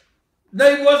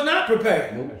 they was not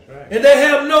prepared, That's right. and they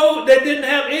didn't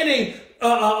have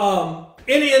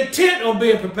any intent on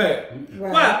being prepared.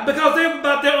 Right. Why? Because they were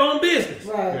about their own business.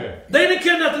 Right. Yeah. They didn't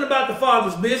care nothing about the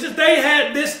Father's business. They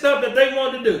had this stuff that they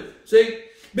wanted to do. See?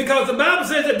 Because the Bible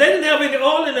says that they didn't have any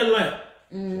oil in their lamp.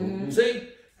 See?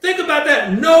 Think about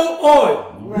that. No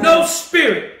oil. No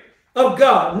spirit of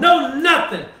God. No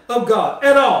nothing of God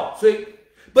at all. See?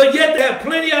 But yet they have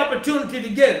plenty of opportunity to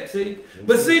get it. See?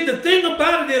 But see, the thing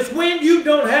about it is when you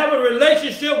don't have a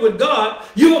relationship with God,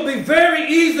 you will be very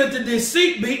easily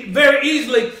deceived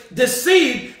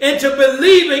into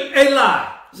believing a lie.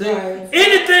 See? Right.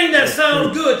 Anything that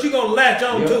sounds good, you're going to latch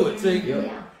on to it. See?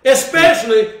 Yeah.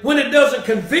 Especially when it doesn't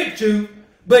convict you,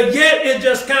 but yet it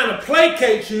just kind of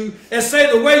placates you and say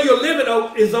the way you're living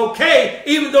is okay,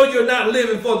 even though you're not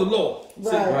living for the Lord. See?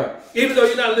 Right. Right. Even though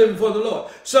you're not living for the Lord.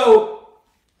 So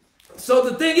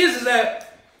the thing is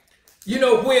that, you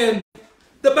know, when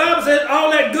the Bible says all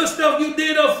that good stuff you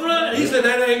did up front, he said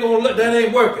that ain't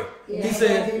working. Yeah. He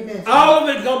said all of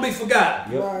it's gonna be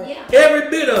forgotten. Right. Yeah.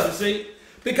 Every bit of it, see?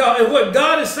 Because and what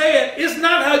God is saying, it's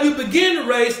not how you begin the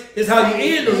race, it's how you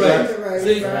end the race.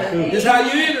 See? Right. It's how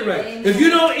you end the race. If you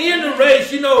don't end the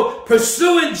race, you know,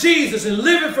 pursuing Jesus and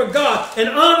living for God and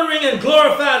honoring and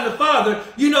glorifying the Father,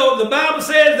 you know, the Bible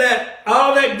says that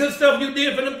all that good stuff you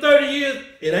did for them 30 years,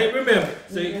 it ain't remembered.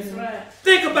 See? That's right.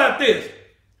 Think about this.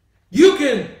 You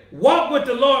can walk with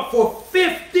the Lord for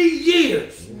 50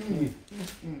 years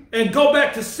and go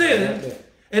back to sinning.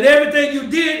 And everything you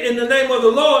did in the name of the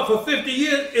Lord for 50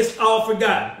 years, it's all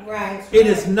forgotten. Right. It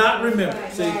is not remembered.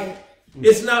 Right. See, Right.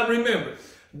 it's not remembered.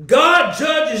 God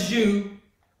judges you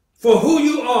for who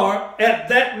you are at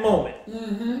that moment.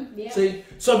 Yeah. See,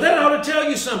 so that ought to tell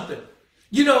you something.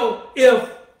 You know,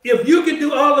 if you can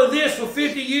do all of this for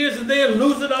 50 years and then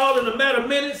lose it all in a matter of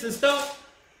minutes and stuff,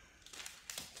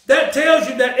 that tells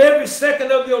you that every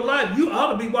second of your life, you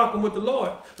ought to be walking with the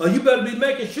Lord. Or you better be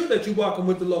making sure that you're walking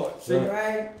with the Lord. See?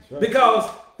 Right. Because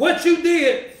what you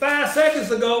did 5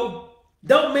 seconds ago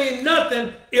don't mean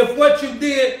nothing if what you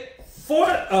did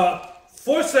that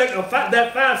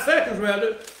 5 seconds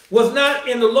rather was not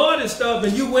in the Lord and stuff,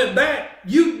 and you went back,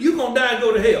 you gonna die and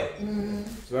go to hell.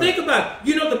 Right. Think about it.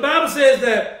 You know, the Bible says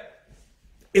that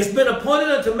it's been appointed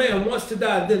unto man once to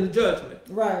die, then the judgment.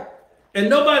 Right. And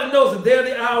nobody knows the day or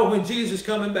the hour when Jesus is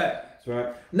coming back. That's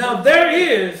right. Now there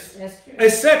is That's true. a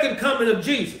second coming of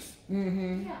Jesus.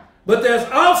 Yeah. But there's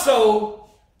also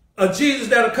a Jesus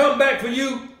that'll come back for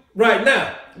you right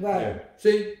now. Right. Yeah.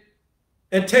 See?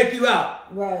 And take you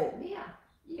out. Right. Yeah.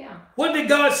 Yeah. What did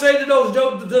God say to those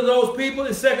people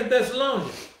in 2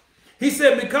 Thessalonians? He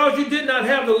said, because you did not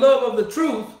have the love of the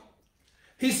truth,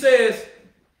 he says,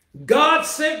 God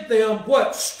sent them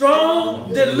what?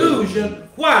 Strong delusion.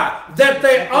 Why? That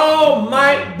they all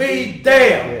might be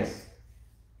damned.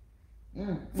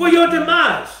 Yes. For your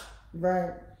demise.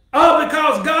 Right. All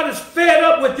because God is fed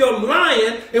up with your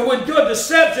lying and with your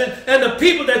deception and the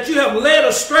people that you have led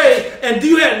astray, and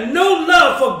you had no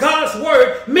love for God's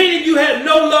word, meaning you had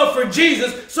no love for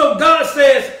Jesus. So God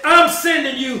says, I'm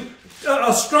sending you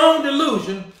a strong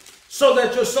delusion so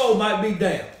that your soul might be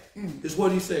damned, is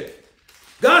what he said.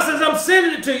 God says, I'm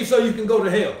sending it to you so you can go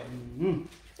to hell.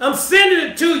 I'm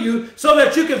sending it to you so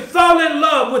that you can fall in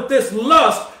love with this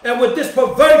lust and with this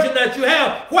perversion that you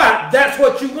have. Why? That's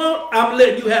what you want. I'm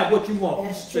letting you have what you want.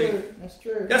 That's See? true. That's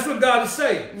true. That's what God is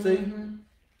saying. See?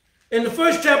 In the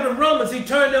first chapter of Romans, he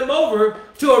turned them over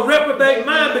to a reprobate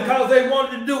mind because they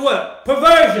wanted to do what?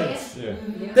 Perversions.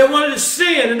 Yeah. They wanted to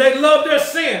sin, and they loved their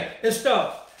sin and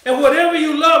stuff. And whatever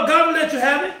you love, God will let you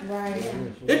have it. Right.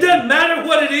 It doesn't matter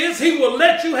what it is. He will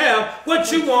let you have what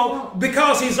you want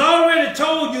because he's already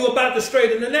told you about the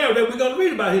straight and the narrow that we're going to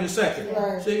read about here in a second.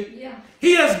 Right. See? Yeah.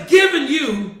 He has given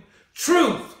you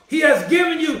truth. He has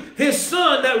given you his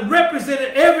son that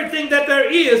represented everything that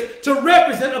there is to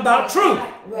represent about truth.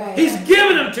 Right. He's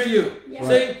given them to you. Yeah.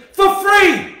 See? For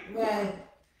free. Right.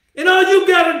 And all you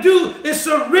got to do is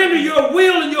surrender your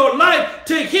will and your life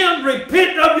to him,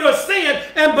 repent of your sin,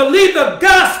 and believe the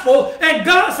gospel. And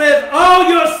God says, all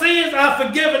your sins I've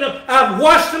forgiven them. I've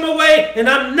washed them away, and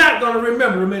I'm not going to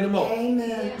remember them anymore.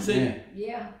 Amen. See?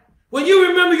 Yeah. When you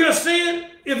remember your sin,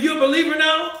 if you're a believer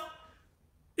now,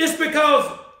 it's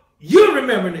because you're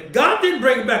remembering it. God didn't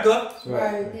bring it back up.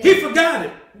 Right. He forgot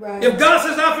it. Right. If God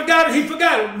says, I forgot it, he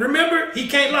forgot it. Remember, he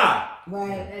can't lie.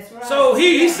 Right. That's right. So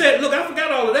he said, look, I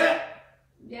forgot all of that.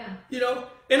 Yeah. You know,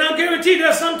 and I guarantee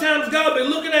that sometimes God will be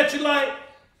looking at you like,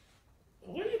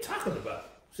 what are you talking about?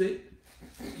 See?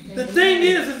 The thing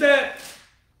is that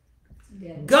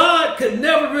God could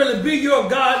never really be your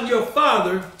God and your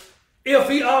Father if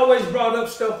he always brought up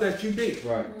stuff that you did.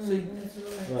 Right. See?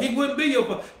 Right. He wouldn't be your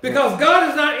father. Because God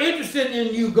is not interested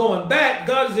in you going back.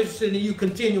 God is interested in you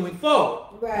continuing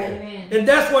forward. Right. Amen. And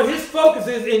that's what his focus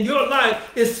is in your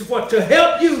life, is for to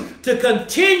help you to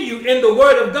continue in the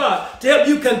word of God, to help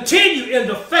you continue in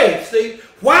the faith. See,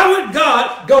 why would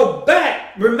God go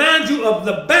back, remind you of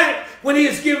the back, when he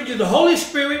has given you the Holy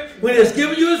Spirit, when he has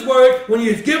given you his word, when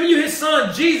he has given you his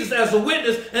son Jesus as a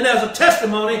witness and as a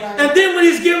testimony, and then when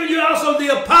he's given you also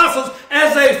the apostles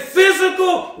as a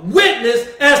physical witness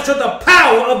as to the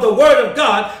power of the word of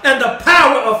God and the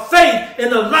power of faith in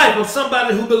the life of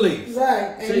somebody who believes.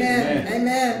 Right. Amen.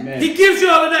 Amen. Amen. He gives you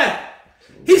all of that.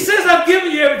 He says, I've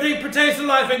given you everything pertains to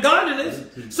life and godliness.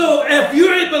 So if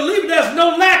you're a believer, there's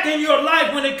no lack in your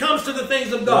life when it comes to the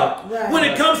things of God. Right. When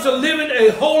it comes to living a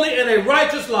holy and a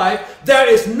righteous life, there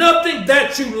is nothing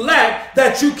that you lack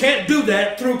that you can't do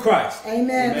that through Christ.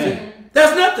 Amen. Amen.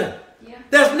 There's nothing. Yeah.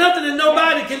 There's nothing, and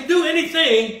nobody can do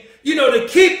anything, you know, to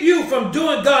keep you from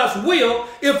doing God's will.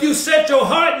 If you set your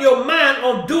heart and your mind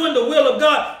on doing the will of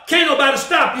God, can't nobody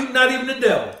stop you, not even the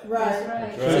devil. That's Right.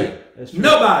 right. That's right. That's true.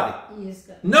 Nobody. Yes,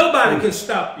 God. Nobody can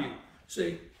stop you.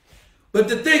 See? But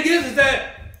the thing is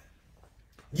that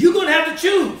you're going to have to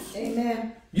choose.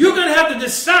 Amen. You're going to have to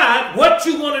decide what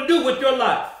you want to do with your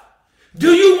life.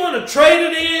 Do you want to trade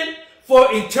it in for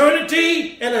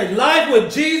eternity and a life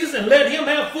with Jesus and let him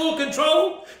have full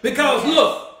control? Because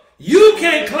look, you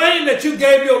can't claim that you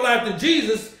gave your life to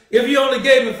Jesus if you only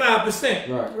gave him 5%.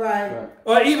 Right. Right.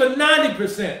 Or even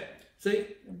 90%. See?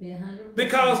 It'll be 100%.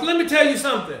 Because let me tell you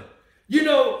something. You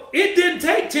know, it didn't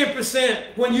take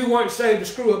 10% when you weren't saved to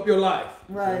screw up your life.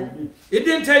 Right. It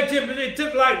didn't take 10%. It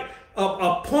took like a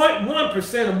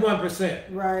 0.1% of 1%.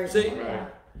 Right. See? Yeah.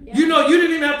 Yeah. You know, you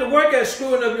didn't even have to work at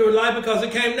screwing up your life because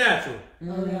it came natural.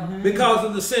 Oh, yeah. Because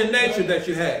of the sin nature that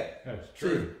you had. That's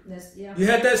true. That's, yeah. You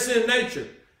had that sin nature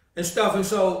and stuff. And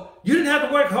so you didn't have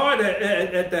to work hard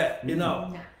at that, you know.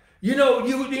 No. You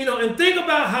know, and think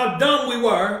about how dumb we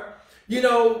were, you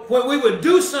know, when we would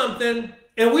do something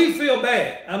and we feel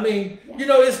bad. I mean, you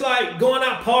know, it's like going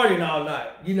out partying all night,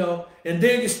 you know, and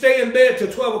then you stay in bed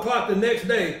till 12 o'clock the next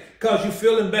day because you're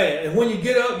feeling bad. And when you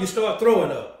get up, you start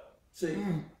throwing up. See?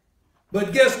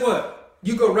 But guess what?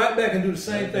 You go right back and do the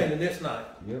same thing the next night.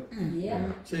 Yep.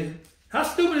 Yeah. See? How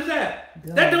stupid is that?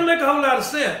 That don't make a whole lot of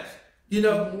sense, you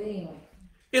know. Anyway.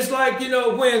 It's like, you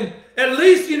know, when, at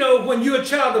least, you know, when you're a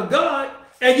child of God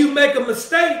and you make a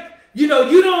mistake, you know,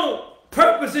 you don't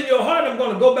purpose in your heart, I'm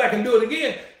going to go back and do it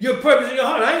again. Your purpose in your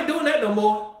heart, I ain't doing that no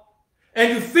more.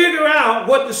 And you figure out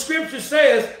what the scripture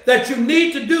says that you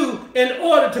need to do in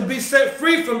order to be set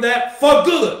free from that for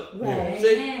good. Right.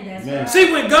 See? Amen. That's Amen. right.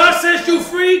 See, when God sets you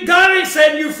free, God ain't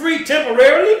setting you free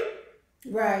temporarily.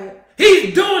 Right.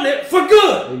 He's doing it for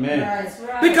good. Amen. That's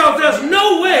right. Because there's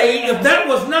no way, if that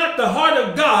was not the heart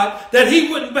of God, that he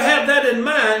wouldn't have that in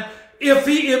mind if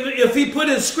he put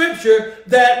in scripture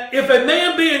that if a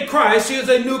man be in Christ, he is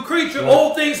a new creature. Right.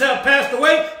 Old things have passed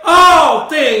away. All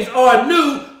things are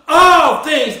new. All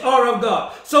things are of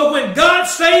God. So when God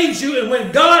saves you and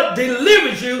when God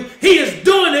delivers you, he is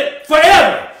doing it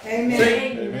forever. Amen.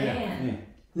 See?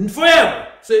 Amen. Forever.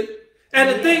 See? And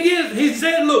the thing is, he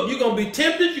said, look, you're going to be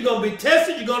tempted, you're going to be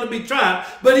tested, you're going to be tried.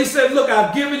 But he said, look,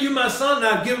 I've given you my son, and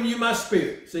I've given you my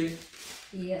spirit. See?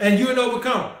 Yes. And you're an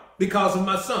overcomer because of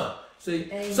my son. See?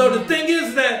 Amen. So the thing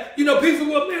is that, you know, people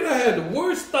say, well, man, I had the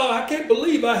worst thought. I can't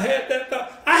believe I had that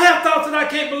thought. I have thoughts that I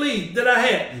can't believe that I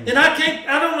had. And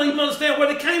I don't even understand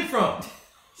where they came from.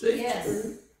 See?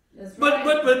 Yes. That's But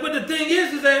right. but the thing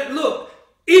is that, look,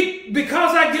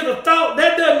 because I get a thought,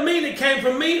 that doesn't mean it came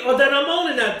from me or that I'm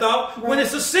owning that thought when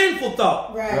it's a sinful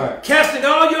thought. Right. Casting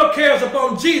all your cares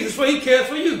upon Jesus, for he cares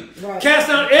for you. Right. Cast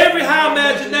down every high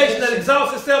imagination that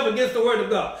exalts itself against the word of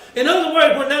God. In other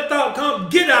words, when that thought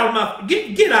comes, get out of my,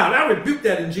 get out. I rebuke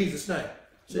that in Jesus' name.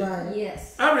 See? Right.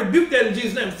 Yes. I rebuke that in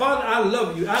Jesus' name. Father, I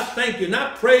love you. I thank you. And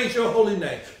I praise your holy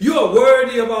name. You are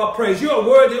worthy of our praise. You are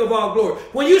worthy of our glory.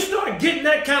 When you start getting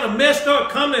that kind of mess, start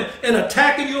coming and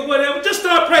attacking you or whatever, just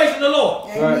start praising the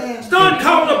Lord. Amen. Start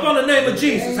calling upon the name of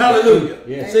Jesus. Hallelujah.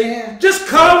 Yes. See? Amen. Just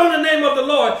call on the name of the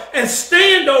Lord and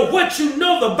stand on what you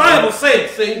know the Bible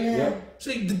says. See? Amen.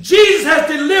 See, Jesus has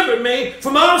delivered me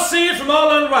from all sin, from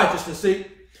all unrighteousness. See?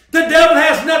 The devil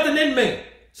has nothing in me.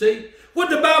 See? What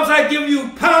the Bible says, I give you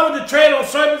power to tread on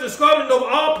serpents and scorpions over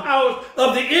all powers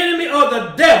of the enemy or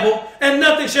the devil, and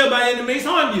nothing shall by any means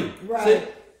harm you. Right. See?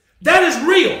 That is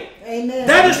real. Amen.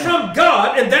 That is from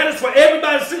God, and that is for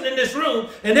everybody sitting in this room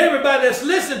and everybody that's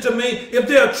listening to me if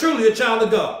they are truly a child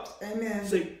of God. Amen.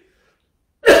 See?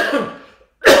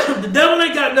 The devil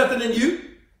ain't got nothing in you.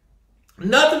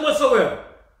 Nothing whatsoever.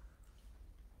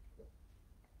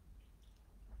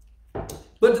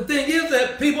 But the thing is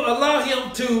that people allow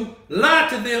him to lie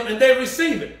to them and they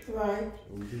receive it. Right.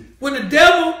 When the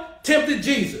devil tempted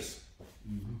Jesus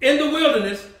in the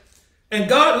wilderness and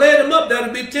God led him up there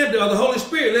to be tempted, or the Holy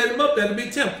Spirit led him up there to be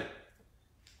tempted.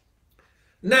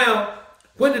 Now,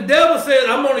 when the devil said,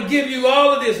 I'm going to give you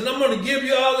all of this and I'm going to give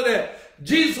you all of that,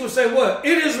 Jesus would say what?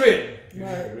 It is written.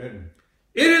 Right.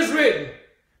 It is written.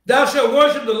 Thou shalt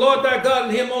worship the Lord thy God,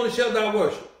 and him only shalt thou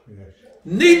worship.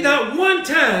 Need not one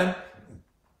time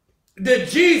did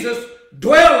Jesus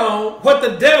dwell on what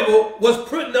the devil was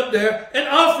putting up there and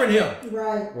offering him.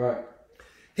 Right. Right.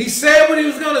 He said what he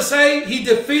was going to say. He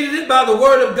defeated it by the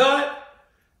word of God.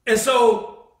 And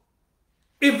so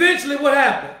eventually what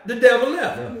happened? The devil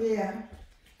left. Yeah.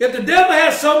 If the devil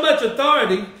has so much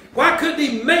authority, why couldn't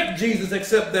he make Jesus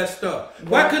accept that stuff?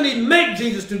 Why couldn't he make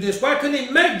Jesus do this? Why couldn't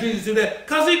he make Jesus do that?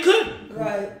 Because he couldn't.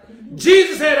 Right.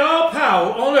 Jesus had all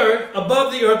power on earth,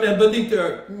 above the earth, and beneath the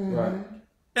earth. Right.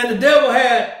 And the devil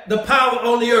had the power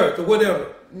on the earth or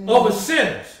whatever, over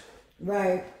sinners.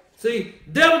 Right. See,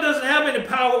 devil doesn't have any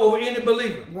power over any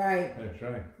believer. Right. That's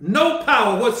right. No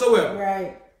power whatsoever.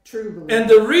 Right. True belief. And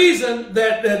the reason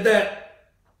that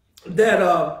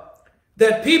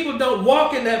people don't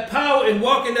walk in that power and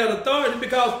walk in that authority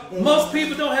because most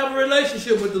people don't have a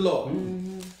relationship with the Lord.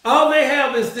 All they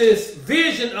have is this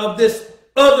vision of this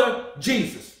other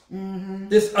Jesus.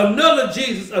 This another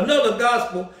Jesus, another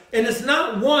gospel, and it's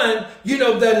not one,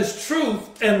 that is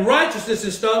truth and righteousness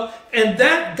and stuff. And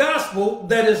that gospel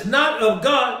that is not of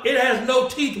God, it has no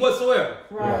teeth whatsoever.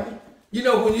 Right.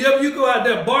 Whenever you go out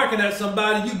there barking at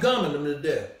somebody, you gumming them to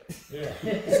death. Yeah.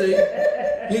 See,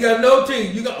 you got no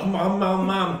teeth. You got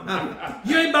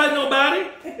you ain't biting nobody.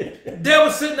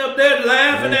 Devil sitting up there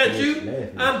laughing at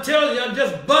you. I'm telling you, I'm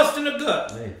just busting a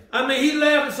gut. I mean, he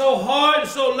laughing so hard and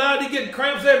so loud, he getting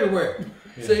cramps everywhere.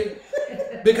 See,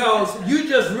 because you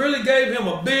just really gave him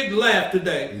a big laugh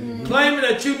today, claiming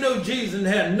that you knew Jesus and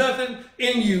had nothing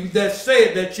in you that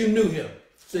said that you knew him.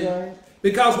 See,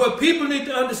 because what people need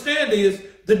to understand is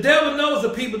the devil knows the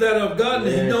people that are of God,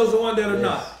 and he knows the one that are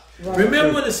not. Right.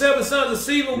 Remember when the 7 sons of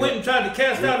Sceva went and tried to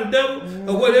cast out the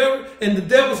devil or whatever, and the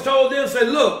devils told them, say,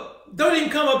 look, don't even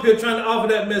come up here trying to offer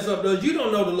that mess up to us. You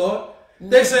don't know the Lord.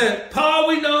 They said, Paul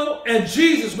we know and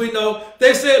Jesus we know.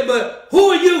 They said, but who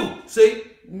are you? See?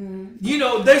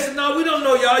 They said, no, we don't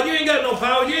know y'all. You ain't got no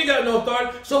power. You ain't got no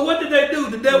authority. So what did they do?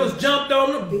 The devils jumped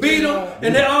on them, beat them,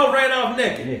 and they all ran off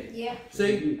naked. Yeah.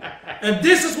 See? And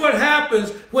this is what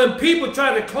happens when people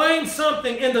try to claim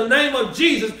something in the name of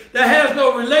Jesus that has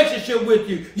no relationship with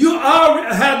you. You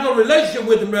already have no relationship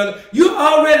with him, brother. You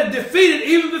already defeated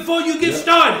even before you get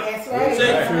started. That's right. See?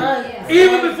 That's right.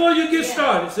 Even before you get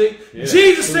started. See?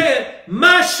 Jesus said,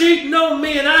 my sheep know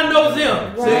me and I know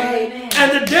them. Right. See?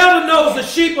 And the devil knows the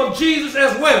sheep of Jesus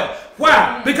as well.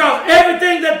 Why? Because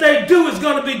everything that they do is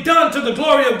going to be done to the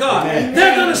glory of God. Amen.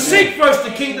 They're going to seek first the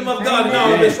kingdom of God and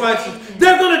all of his righteousness.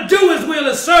 They're going to do his will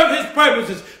and serve his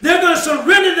purposes. They're going to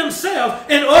surrender themselves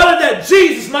in order that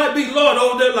Jesus might be Lord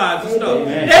over their lives and stuff.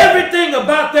 Everything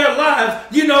about their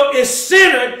lives, is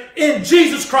centered in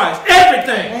Jesus Christ.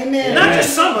 Everything. Amen. Not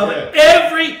just some of it.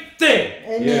 Everything. thing.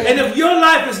 Amen. And if your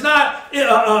life is not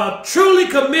truly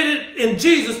committed in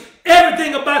Jesus,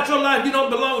 everything about your life, you don't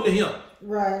belong to him.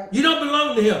 Right. You don't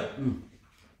belong to him.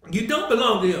 You don't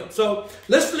belong to him. So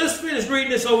let's finish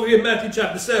reading this over here in Matthew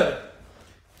chapter 7.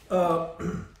 Let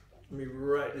me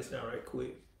write this down right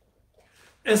quick.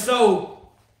 And so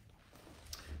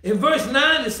in verse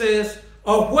 9 it says,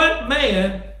 or what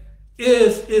man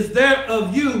is there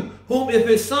of you whom if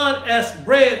his son asks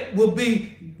bread will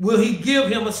he give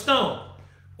him a stone?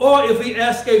 Or if he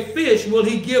asks a fish, will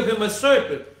he give him a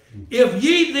serpent? If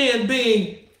ye then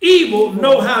being evil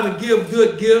know how to give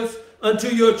good gifts unto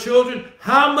your children,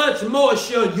 how much more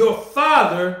shall your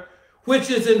Father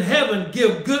which is in heaven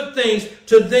give good things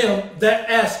to them that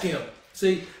ask him?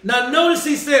 See, now notice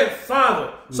he said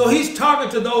Father. So he's talking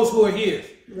to those who are his.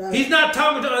 Right. He's not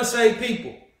talking to unsaved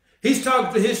people. He's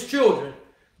talking to his children,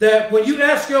 that when you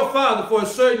ask your Father for a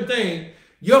certain thing,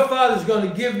 your Father's going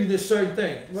to give you this certain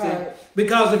thing. Right. See?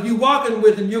 Because if you're walking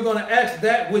with him, you're going to ask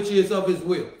that which is of his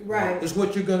will. Right. Is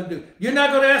what you're going to do. You're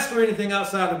not going to ask for anything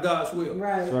outside of God's will.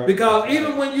 Right. Right. Because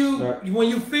even when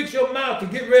you fix your mouth to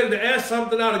get ready to ask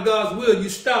something out of God's will, you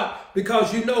stop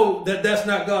because you know that that's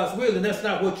not God's will and that's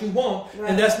not what you want, Right.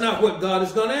 and that's not what God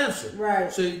is going to answer.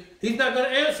 Right. See, he's not going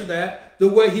to answer that the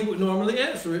way he would normally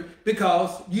answer it,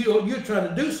 because you're trying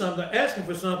to do something, asking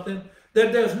for something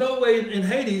that there's no way in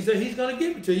Hades that he's going to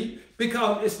give it to you,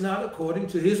 because it's not according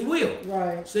to his will.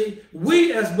 Right. See,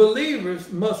 we as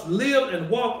believers must live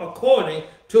and walk according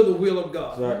to the will of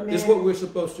God. Right. It's what we're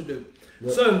supposed to do.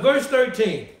 Yep. So in verse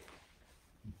 13,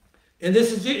 and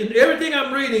this is in everything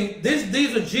I'm reading,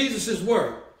 these are Jesus'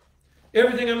 word.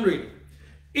 Everything I'm reading.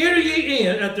 Enter ye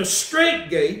in at the straight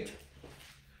gate,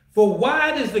 for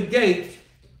wide is the gate,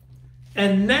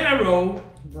 and narrow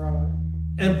Broad.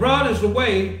 and broad is the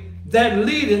way that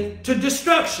leadeth to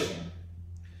destruction.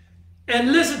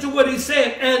 And listen to what he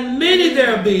said, and many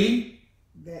there be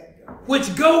That go.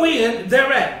 which go in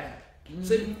thereat.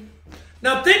 See?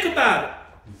 Now think about it.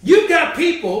 You've got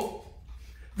people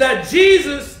that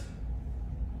Jesus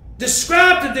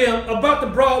described to them about the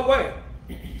broad way.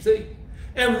 See?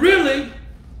 And really,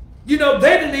 they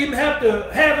didn't even have to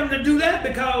have him to do that,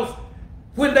 because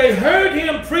when they heard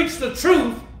him preach the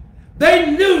truth,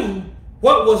 they knew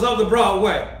what was of the broad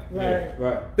way. Right.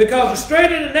 Right. Because the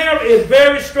straight and the narrow is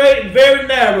very straight and very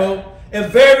narrow and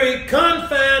very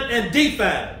confined and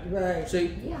defined. Right.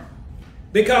 See? Yeah.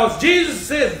 Because Jesus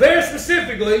says very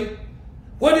specifically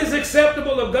what is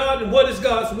acceptable of God and what is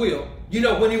God's will.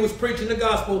 When he was preaching the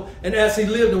gospel and as he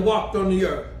lived and walked on the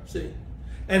earth. See?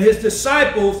 And his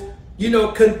disciples,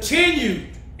 continued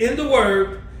in the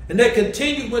word, and they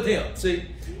continued with him. See?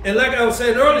 And like I was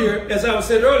saying earlier,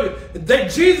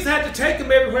 that Jesus had to take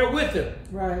them everywhere with him.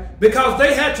 Right. Because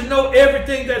they had to know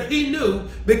everything that he knew,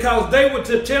 because they were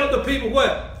to tell the people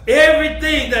what?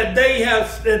 Everything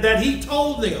that he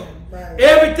told them. Right.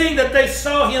 Everything that they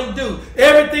saw him do.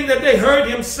 Everything that they heard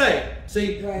him say.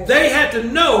 See, Right. they had to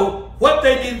know what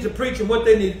they needed to preach and what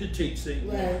they needed to teach. See,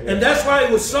 Right. and that's why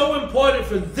it was so important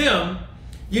for them,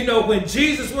 when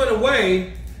Jesus went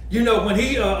away, when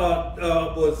he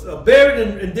was buried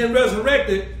and then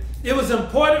resurrected, it was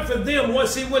important for them,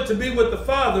 once he went to be with the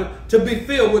Father, to be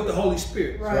filled with the Holy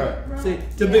Spirit. Right. See,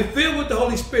 to be filled with the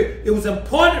Holy Spirit. It was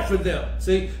important for them,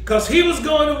 see, because he was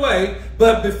going away,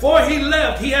 but before he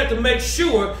left, he had to make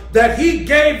sure that he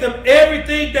gave them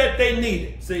everything that they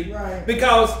needed, see, Right.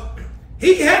 because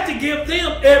he had to give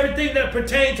them everything that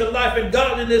pertained to life and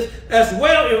godliness as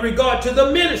well in regard to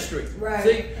the ministry. Right.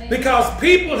 See, because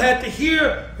people had to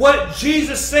hear what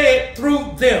Jesus said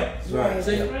through them. Right.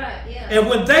 See? Right. Yeah. And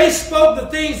when they spoke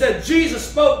the things that Jesus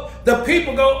spoke, the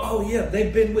people go, oh yeah,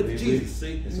 they've been with Jesus.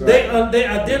 See, they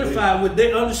identified with,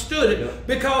 they understood it,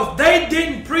 because they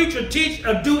didn't preach or teach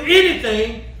or do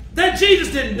anything that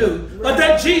Jesus didn't do, or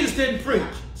that Jesus didn't preach.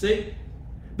 See,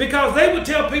 because they would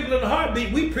tell people in a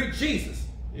heartbeat, we preach Jesus.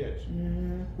 Yes.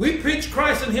 We preach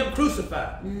Christ and him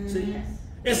crucified. See.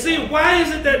 And see, why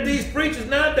is it that these preachers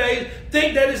nowadays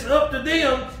think that it's up to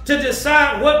them to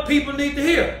decide what people need to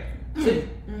hear? See?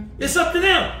 It's up to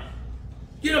them.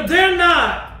 They're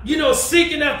not,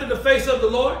 seeking after the face of the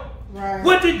Lord. Right.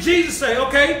 What did Jesus say?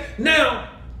 Okay, now,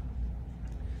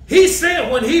 he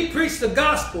said when he preached the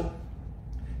gospel,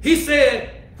 he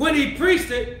said, when he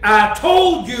preached it, I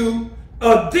told you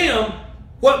of them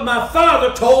what my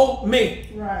Father told me.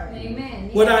 Right. Amen.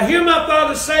 When I hear my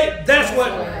Father say, that's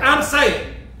what I'm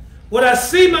saying. What I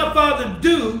see my Father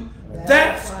do,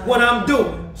 that's what I'm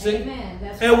doing. See? Amen.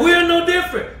 That's And we're no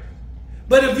different.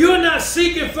 But if you're not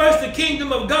seeking first the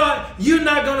kingdom of God, you're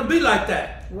not going to be like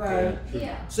that. Right.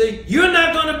 Yeah. See, you're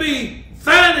not going to be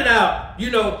finding out,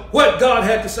 what God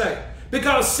had to say.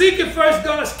 Because seeking first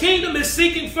God's kingdom is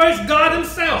seeking first God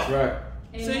himself. That's right.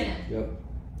 Amen. Yep.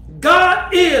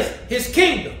 God is his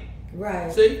kingdom.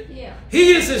 Right. See? Yeah.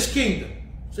 He is his kingdom.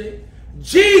 See?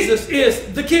 Jesus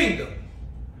is the kingdom.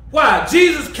 Why?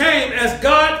 Jesus came as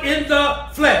God in the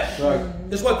flesh. Right.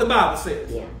 Is what the Bible says.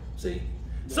 Yeah. See?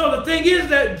 So the thing is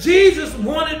that Jesus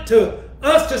wanted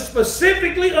us to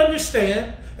specifically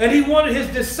understand, and he wanted his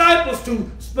disciples to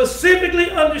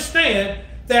specifically understand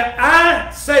that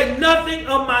I say nothing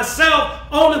of myself,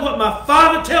 only what my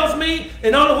Father tells me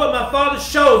and only what my Father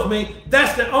shows me.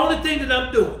 That's the only thing that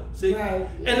I'm doing. See? Right.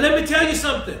 And let me tell you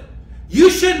something. You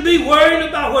shouldn't be worried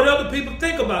about what other people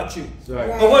think about you.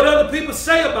 Right. Or what other people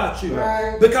say about you.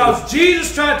 Right. Because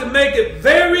Jesus tried to make it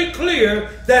very clear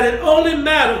that it only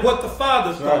mattered what the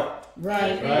Father thought.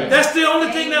 Right. Right. That's the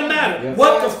only thing that mattered. Yes.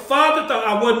 What the Father thought.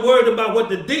 I wasn't worried about what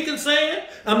the deacon saying.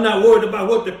 I'm not worried about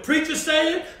what the preacher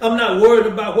saying. I'm not worried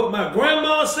about what my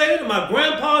grandma said or my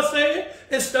grandpa said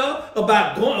and stuff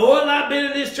about going, oh, I've been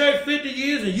in this church 50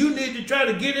 years and you need to try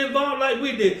to get involved like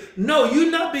we did. No, you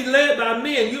not be led by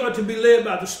men. You ought to be led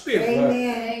by the Spirit.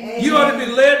 Amen. You ought to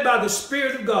be led by the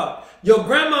Spirit of God. Your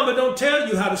grandmama don't tell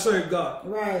you how to serve God.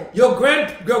 Right. Your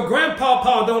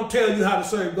grandpapa don't tell you how to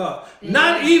serve God.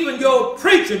 Not even your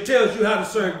preacher tells you how to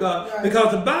serve God. Right.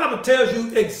 Because the Bible tells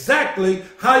you exactly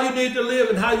how you need to live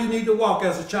and how you need to walk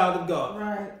as a child of God.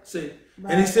 Right. See?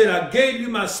 Right. And he said, I gave you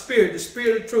my spirit, the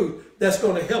spirit of truth, that's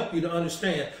going to help you to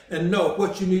understand and know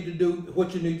what you need to do,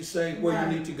 what you need to say, where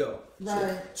Right. you need to go.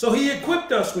 Right. So he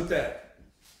equipped us with that.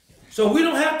 So we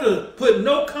don't have to put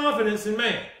no confidence in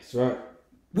man. That's right.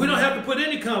 We don't have to put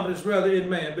any confidence, rather, in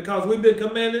man, because we've been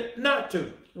commanded not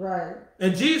to. Right.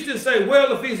 And Jesus didn't say,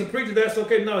 well, if he's a preacher, that's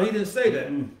okay. No, he didn't say that.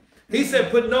 He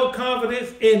said, put no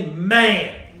confidence in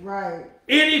man. Right.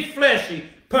 Any fleshy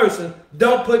person,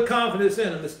 don't put confidence in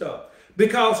him and stuff.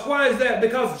 Because why is that?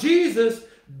 Because Jesus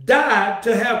died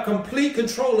to have complete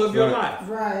control of your Right. life.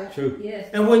 Right. True. Yes.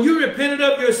 And when you repented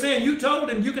of your sin, you told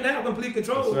him you can have complete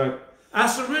control. That's right. I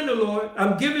surrender, Lord.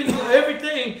 I'm giving you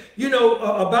everything,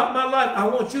 about my life. I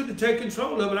want you to take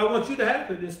control of it. I want you to have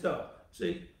it and stuff.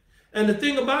 See? And the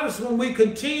thing about it is when we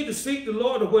continue to seek the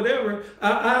Lord or whatever,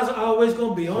 our eyes are always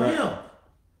going to be on Right. him.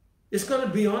 It's going to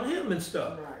be on him and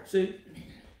stuff. Right. See?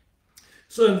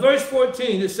 So in verse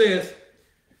 14 it says,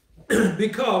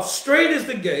 because straight is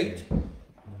the gate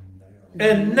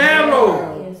and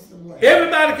narrow. Is the way.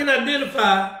 Everybody can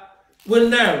identify with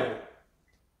narrow.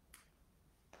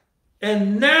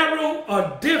 And narrow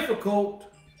or difficult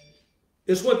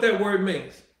is what that word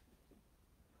means.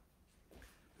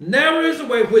 Narrow is the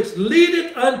way which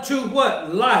leadeth unto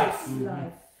what? Life.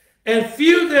 Life. And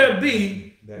few there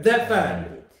be that find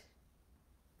it.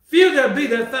 Few there be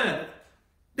that find it.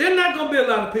 There's not going to be a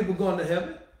lot of people going to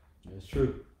heaven. That's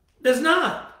true. There's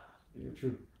not. You're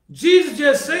true. Jesus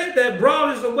just said that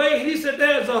broad is the way. He said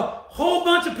there's a whole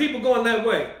bunch of people going that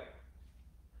way.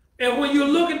 And when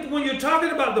you're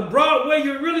talking about the broad way,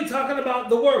 you're really talking about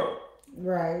the world.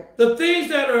 Right. The things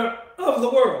that are of the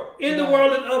world, in the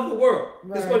world and of the world,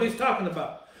 is what he's talking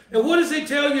about. And what does he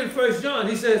tell you in 1 John?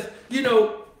 He says,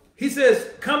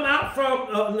 come out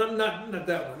from, not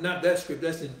that one, not that script,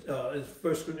 that's in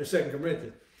 1st and 2nd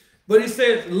Corinthians. But he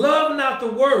says, love not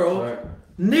the world, Right.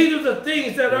 neither the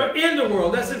things that are in the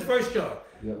world. That's in 1 John.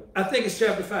 Yep. I think it's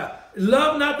chapter 5.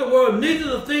 Love not the world, neither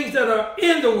the things that are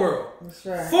in the world. That's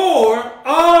right. For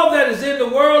all that is in the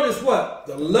world is what?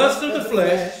 The lust of the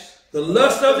flesh, the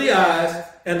lust of the eyes,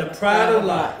 and the pride of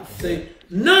life. See,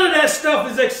 none of that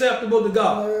stuff is acceptable to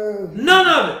God. No. None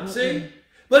of it. See?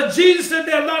 But Jesus said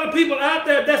there are a lot of people out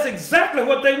there, that's exactly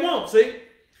what they want. See?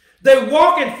 They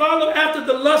walk and follow after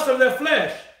the lust of their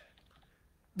flesh.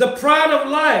 The pride of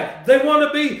life. They want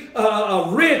to be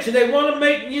rich and they want to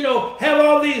make, have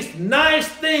all these nice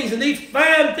things and these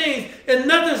fine things. And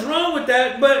nothing's wrong with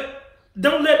that, but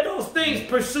don't let those things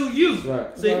pursue you. That's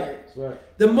right. See? That's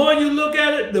right. The more you look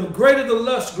at it, the greater the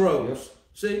lust grows. Yes.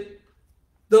 See?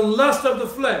 The lust of the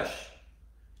flesh,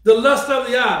 the lust of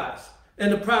the eyes,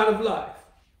 and the pride of life.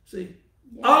 See?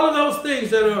 All of those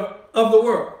things that are of the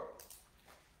world.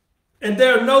 And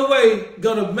they're no way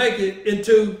going to make it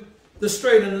into the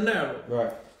straight and the narrow.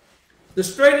 Right. The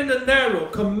straight and the narrow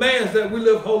commands that we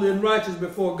live holy and righteous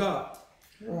before God.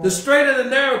 Right. The straight and the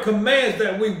narrow commands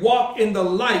that we walk in the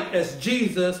light as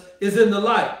Jesus is in the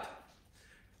light.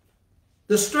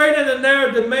 The straight and the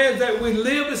narrow demands that we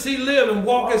live as he lived and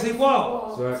walk as he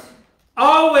walked. That's right.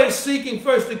 Always seeking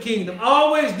first the kingdom.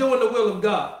 Always doing the will of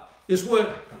God is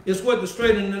what the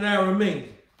straight and the narrow means.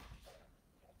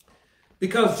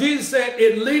 Because Jesus said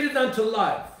it leadeth unto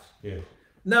life. Yeah.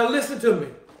 Now listen to me.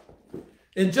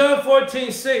 In John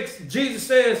 14:6, Jesus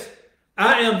says,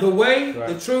 I am the way, Right.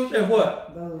 the truth, and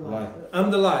what? The life. Life.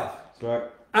 I'm the life. That's right.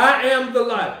 I am the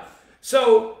life.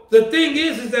 So the thing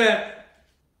is that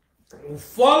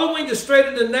following the straight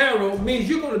and the narrow means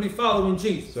you're going to be following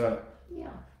Jesus. That's right. Yeah.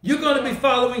 You're going to be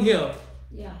following him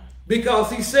Yeah. because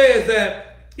he says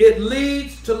that it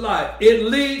leads to life. It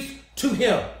leads to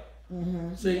him.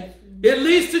 See? It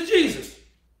leads to Jesus.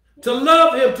 To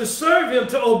love him, to serve him,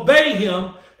 to obey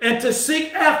him, and to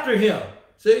seek after him.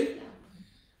 See?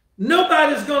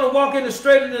 Nobody's going to walk in the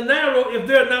straight and the narrow if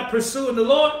they're not pursuing the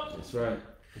Lord. That's right.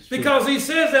 That's true. Because he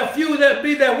says that few that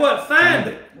be that what? Find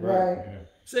it. Right.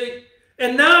 See?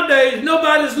 And nowadays,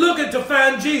 nobody's looking to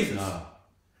find Jesus. No.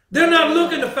 They're not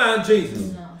looking to find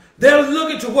Jesus. No. They're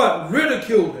looking to what?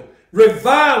 Ridicule him,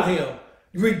 revile him,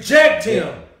 reject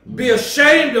him, be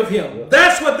ashamed of him.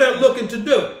 That's what they're looking to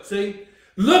do. See?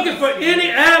 Looking for any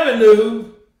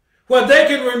avenue where they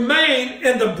can remain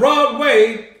in the broad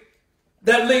way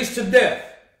that leads to death.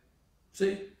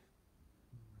 See?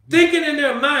 Thinking in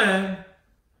their mind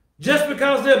just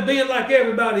because they're being like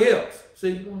everybody else.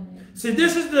 See? See,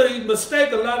 this is the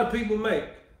mistake a lot of people make.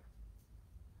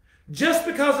 Just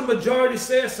because the majority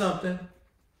says something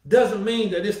doesn't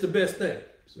mean that it's the best thing.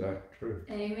 That's right. True.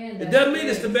 Amen. It doesn't mean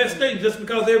it's the best thing just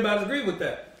because everybody agrees with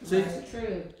that. See? That's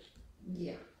true.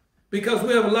 Yeah. Because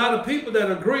we have a lot of people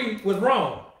that agree with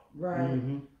wrong. Right.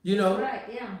 You know? Right.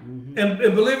 Yeah. And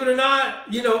believe it or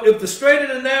not, you know, if the straight and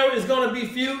the narrow is going to be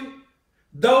few,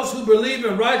 those who believe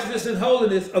in righteousness and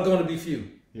holiness are going to be few.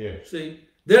 Yeah. See?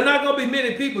 There are not going to be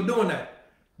many people doing that.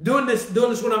 Doing this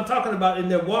what I'm talking about in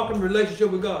their walking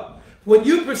relationship with God. When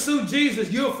you pursue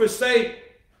Jesus, you'll forsake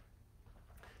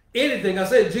anything. I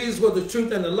said Jesus was the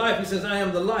truth and the life. He says, I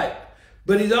am the light.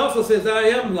 But he also says, I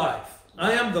am life.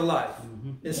 I am the life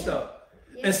and stuff.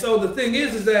 Yeah. And so the thing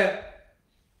is that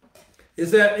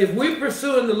if we're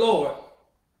pursuing the Lord,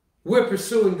 we're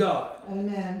pursuing God.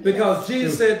 Amen. Because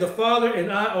Jesus said the Father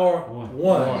and I are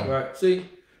one. Right. See?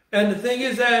 And the thing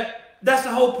is that that's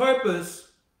the whole purpose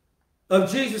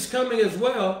of Jesus coming as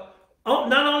well.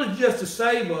 Not only just to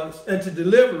save us and to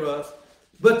deliver us,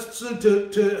 but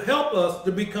to help us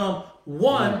to become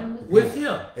one with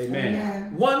him. Amen.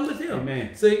 Amen. One with him.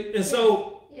 Amen. See? And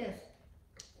so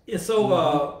Yes.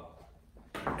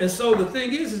 and so the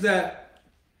thing is that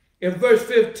in verse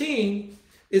 15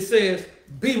 it says,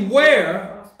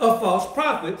 beware of false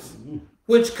prophets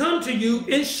which come to you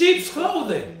in sheep's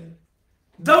clothing.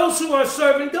 Those who are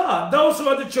serving God, those who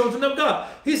are the children of God.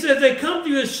 He says they come to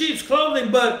you in sheep's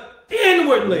clothing, but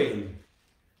inwardly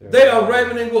they are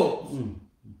ravening wolves.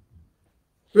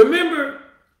 Remember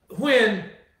when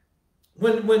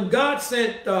God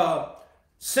sent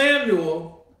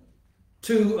Samuel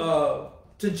to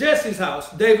Jesse's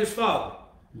house, David's father,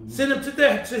 sent him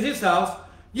to his house,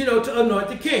 you know, to anoint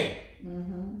the king.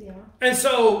 Yeah. And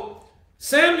so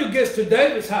Samuel gets to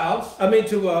David's house,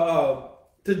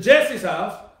 to Jesse's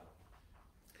house,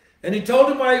 and he told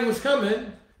him why he was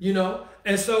coming, you know,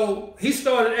 and so he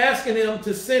started asking him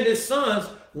to send his sons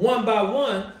one by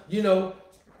one, you know,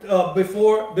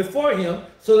 before him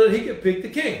so that he could pick the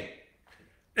king.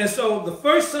 And so the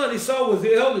first son he saw was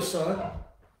the eldest son,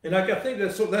 and I think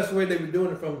that's the way they were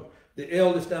doing it, from the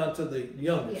eldest down to the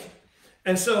youngest. Yeah.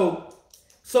 And so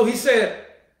he said,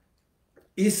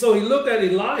 he looked at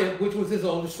Eliab, which was his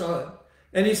oldest son,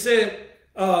 and he said,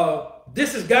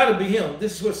 this has got to be him.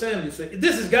 This is what Samuel said.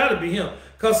 This has got to be him.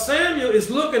 Because Samuel is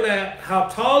looking at how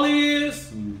tall he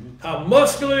is, how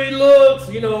muscular he looks,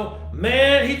 you know,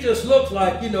 man, he just looks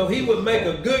like, you know, he would make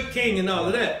a good king and all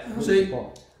of that. See?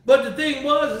 But the thing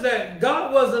was that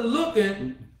God wasn't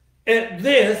looking at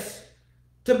this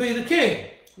to be the king.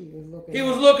 He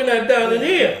was looking at down in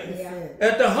here,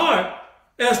 at the heart,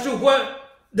 as to what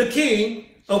the king,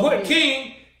 or what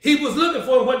king he was looking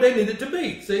for, what they needed to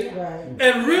be. See? Right.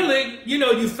 And really, you know,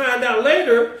 you find out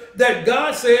later that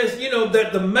God says, you know,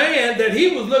 that the man that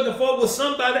he was looking for was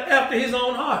somebody after his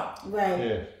own heart. Right.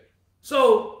 Yeah.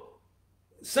 So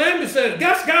Samuel said,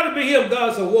 that's got to be him.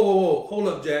 God said, whoa, whoa, whoa, hold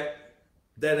up, Jack.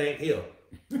 That ain't him.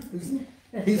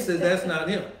 He said, that's not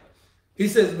him. He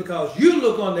says, because you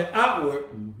look on the outward,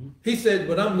 he said,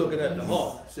 but I'm looking at the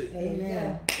heart. See?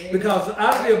 Amen. Because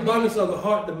out of the abundance of the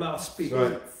heart, the mouth speaks.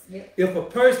 Right. Yep.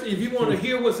 If you want to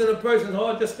hear what's in a person's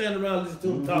heart, just stand around and listen to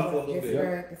him talk for a little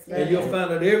bit. And you'll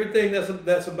find out everything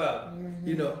that's about it,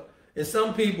 you know. And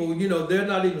some people, you know, they're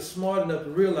not even smart enough to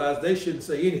realize they shouldn't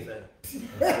say anything.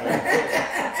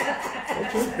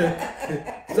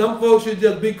 Some folks should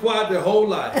just be quiet their whole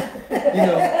life, you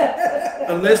know.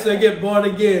 unless they get born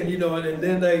again, you know, and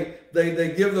then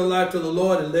they give their life to the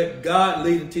Lord and let God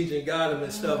lead and teach and guide them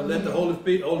and stuff, and let the Holy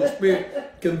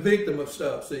Spirit convict them of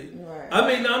stuff. See, Right. I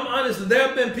mean, I'm honest. There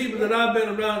have been people that I've been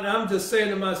around, and I'm just saying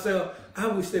to myself, I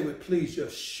wish they would please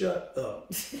just shut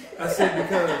up. I said,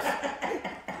 because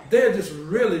they're just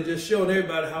really just showing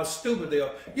everybody how stupid they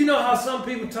are. You know how some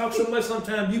people talk so much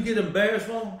sometimes you get embarrassed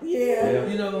for them? Yeah.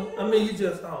 You know, I mean, you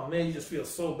just, oh man, you just feel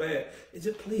so bad. It's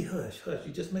just, please hush, hush.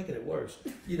 You're just making it worse,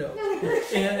 you know.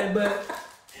 But,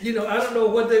 you know, I don't know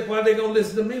why they gonna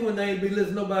listen to me when they ain't be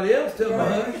listening to nobody else tell me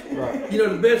hush. Right. You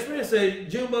know, the best friend say,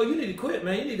 Jumbo, you need to quit,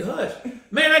 man. You need to hush.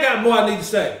 Man, I got more I need to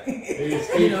say.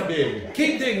 You know,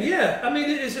 keep digging. Yeah, I mean,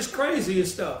 it's just crazy and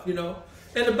stuff, you know.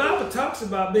 And the Bible talks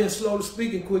about being slow to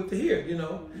speak and quick to hear, you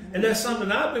know. And that's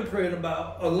something I've been praying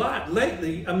about a lot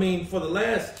lately. I mean, for the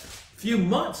last few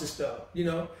months and stuff, you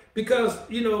know. Because,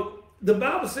 you know, the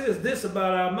Bible says this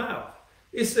about our mouth.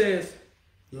 It says,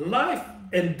 life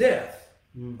and death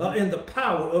are in the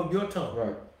power of your tongue.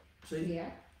 Right. See? Yeah.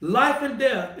 Life and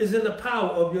death is in the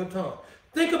power of your tongue.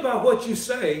 Think about what you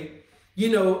say, you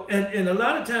know, and a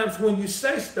lot of times when you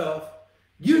say stuff,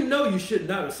 you know you should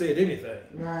not have said anything.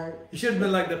 Right. You should have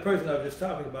been like that person I was just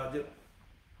talking about.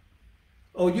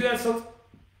 Oh, you have some?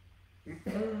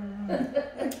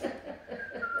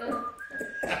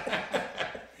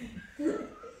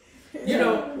 You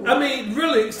know, I mean,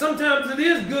 really, sometimes it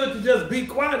is good to just be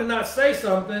quiet and not say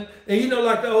something. And you know,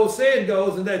 like the old saying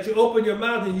goes, and that you open your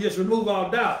mouth and you just remove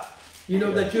all doubt. You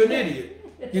know, that you're an idiot,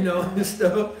 you know, and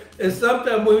stuff. And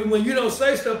sometimes when you don't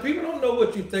say stuff, people don't know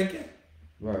what you're thinking.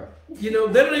 Right. You know,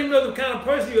 they don't even know the kind of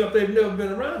person you are if they've never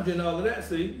been around you and all of that,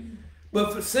 see?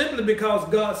 But simply because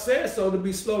God says so, to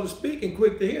be slow to speak and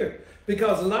quick to hear.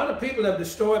 Because a lot of people have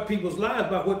destroyed people's lives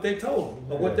by what they told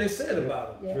them or what they said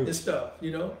about them and stuff,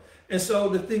 you know? And so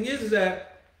the thing is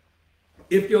that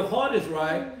if your heart is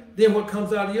right, then what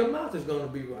comes out of your mouth is going to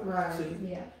be right. Right. See?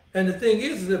 Yeah. And the thing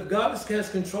is if God has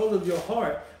control of your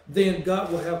heart, then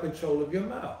God will have control of your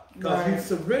mouth. Because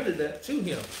you surrendered that to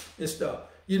him and stuff.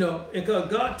 You know, and because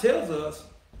God tells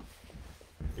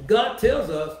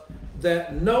us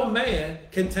that no man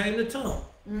can tame the tongue.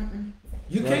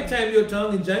 You can't tame your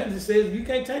tongue. In James it says you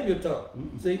can't tame your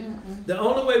tongue. See? The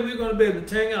only way we're going to be able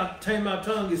to tame our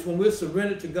tongue is when we're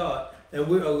surrendered to God and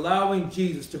we're allowing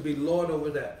Jesus to be Lord over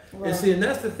that. Right. And see, and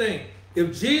that's the thing.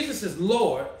 If Jesus is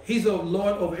Lord, he's a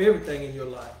Lord over everything in your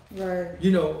life. Right.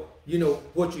 You know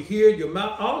what you hear, your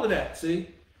mouth, all of that, see?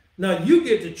 Now, you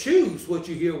get to choose what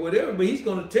you hear, whatever, but he's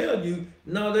going to tell you,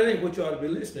 no, that ain't what you ought to be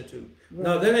listening to. Right.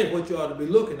 No, that ain't what you ought to be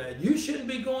looking at. You shouldn't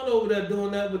be going over there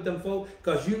doing that with them folks,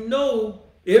 because you know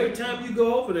every time you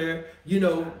go over there, you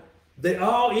know, they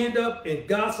all end up in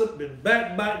gossip and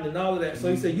backbiting and all of that. So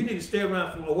he said, you need to stay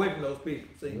away from those people,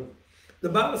 see? The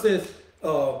Bible says,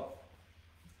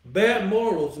 bad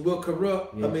morals will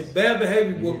corrupt, bad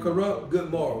behavior will corrupt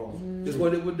good morals, is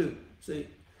what it would do, see?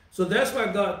 So that's why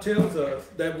God tells us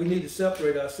that we need to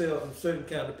separate ourselves from certain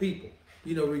kind of people,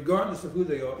 you know, regardless of who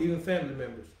they are, even family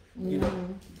members, you know.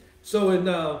 So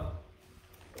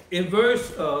in verse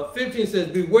 15 says,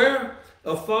 beware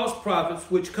of false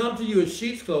prophets which come to you in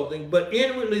sheep's clothing, but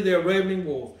inwardly they're ravening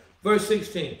wolves. Verse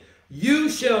 16, you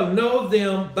shall know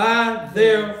them by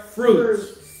their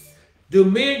fruits. Do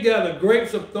men gather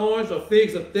grapes of thorns or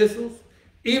figs of thistles?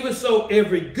 Even so,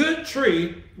 every good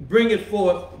tree bringeth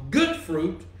forth good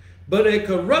fruit, but a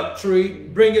corrupt tree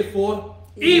bringeth forth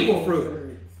evil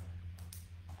fruit.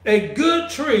 A good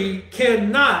tree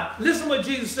cannot, listen what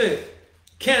Jesus said,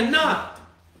 cannot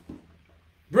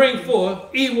bring forth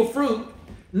evil fruit,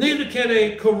 neither can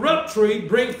a corrupt tree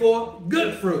bring forth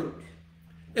good fruit.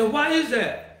 And why is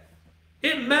that?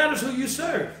 It matters who you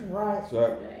serve. Right.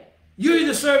 You're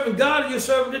either serving God or you're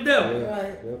serving the devil.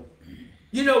 Right.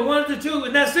 You know, one of the two,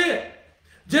 and that's it.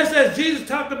 Just as Jesus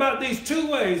talked about these two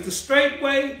ways, the straight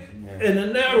way and the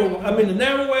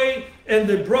narrow way and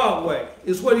the broad way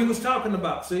is what he was talking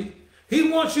about, see?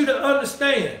 He wants you to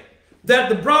understand that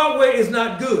the broad way is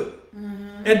not good.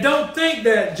 And don't think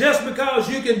that just because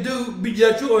you can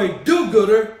that you are a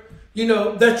do-gooder, you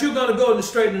know, that you're going to go in the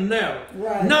straight and the narrow.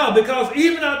 Right. No, because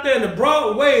even out there in the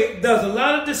broad way, there's a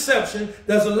lot of deception,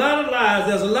 there's a lot of lies,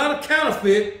 there's a lot of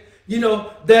counterfeit, you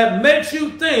know, that makes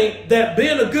you think that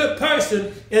being a good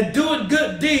person and doing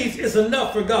good deeds is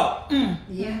enough for God.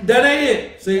 Yeah. That ain't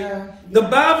it. See, Yeah. the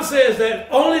Bible says that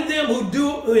only them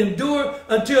who endure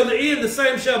until the end, the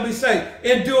same shall be saved.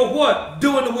 Endure what?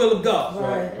 Doing the will of God.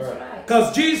 Right. That's right.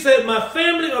 Because Jesus said, my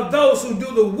family are those who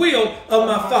do the will of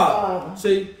my Father.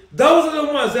 See, Those are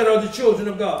the ones that are the children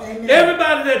of God. Amen.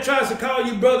 Everybody that tries to call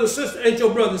you brother or sister ain't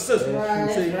your brother and sister.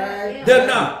 Right, See? right. They're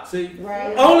not. See?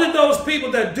 Right. Only those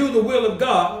people that do the will of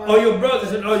God are your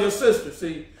brothers and are your sisters.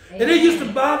 See? And it used to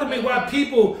bother me why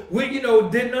people,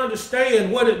 didn't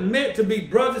understand what it meant to be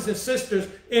brothers and sisters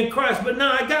in Christ. But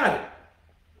now I got it.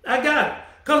 I got it.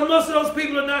 Because most of those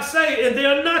people are not saved, and they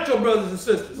are not your brothers and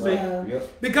sisters. See?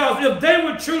 Yep. Because if they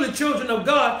were truly children of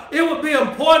God, it would be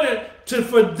important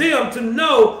for them to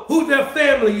know who their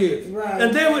family is. Right.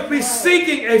 And they would be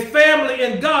seeking a family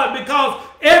in God, because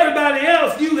everybody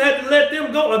else, you had to let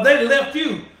them go, or they left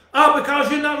you. Because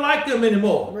you're not like them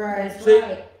anymore. Right. See?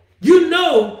 Right. You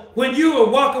know when you were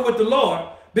walking with the Lord,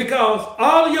 because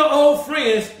all of your old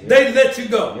friends, they let you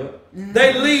go. Yep.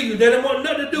 They leave you. They don't want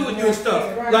nothing to do with you and stuff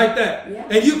like that. Yeah.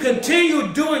 And you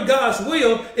continue doing God's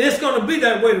will, and it's going to be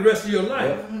that way the rest of your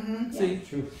life. Yep. See?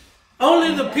 True.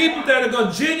 Only the people that are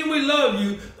going to genuinely love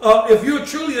you, if you're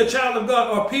truly a child of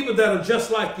God, are people that are just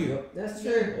like you. Yep. That's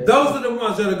true. Those are the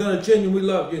ones that are going to genuinely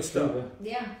love you and stuff.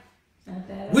 Yeah. Not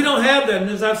bad. We don't have that,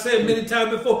 and as I've said many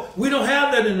times before, we don't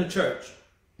have that in the church,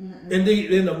 in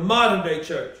the modern day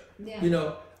church. Yeah.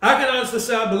 I can honestly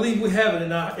say I believe we have it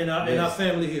in our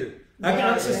family here. I can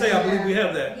honestly say I believe we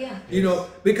have that. Yeah.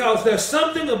 Because there's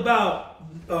something about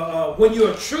when you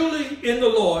are truly in the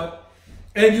Lord,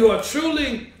 and you are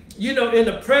truly, in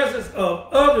the presence of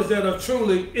others that are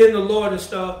truly in the Lord and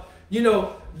stuff.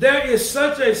 There is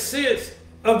such a sense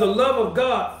of the love of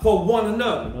God for one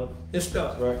another and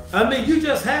stuff. Right. I mean, you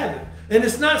just have it. And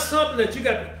it's not something that you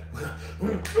got to,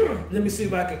 let me see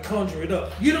if I can conjure it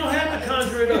up. You don't have to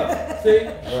conjure it up. See?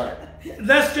 Right.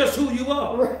 That's just who you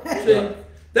are. See?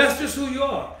 That's just who you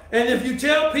are. And if you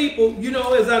tell people,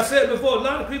 as I said before, a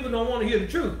lot of people don't want to hear the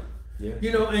truth. Yeah.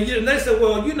 And they say,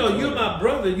 well, you're my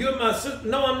brother, you're my sister.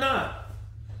 No, I'm not.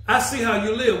 I see how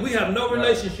you live. We have no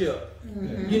relationship.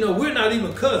 We're not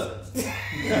even cousins.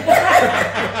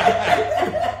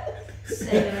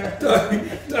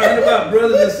 Talking about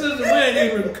brothers and sisters, we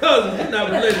ain't even cousins. We're not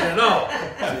related at all.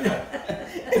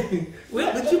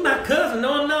 Well, but you my cousin.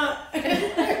 No, I'm not.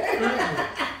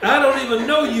 I don't even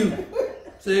know you.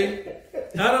 See?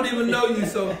 I don't even know you,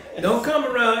 so don't come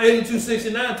around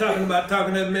 8269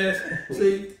 talking that mess.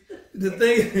 See? The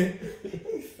thing...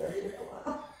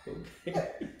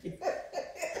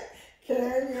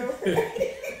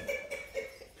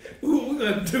 We're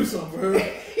going to do something for her.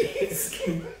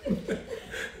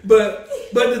 But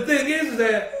the thing is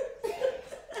that,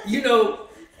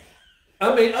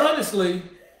 honestly,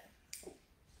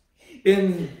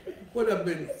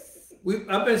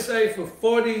 I've been saved for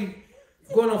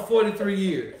going on 43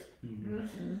 years.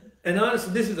 And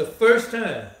honestly, this is the first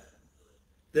time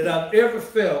that I've ever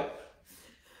felt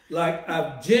like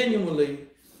I've genuinely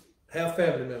have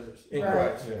family members in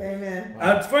Christ. Amen.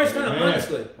 The first time,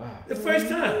 honestly. The first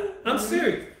time. I'm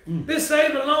serious. Been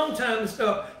saved a long time and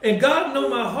stuff. And God knew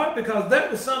my heart, because that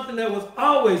was something that was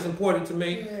always important to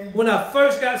me when I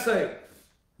first got saved.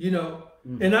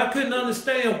 And I couldn't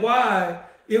understand why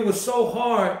it was so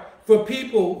hard for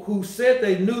people who said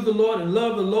they knew the Lord and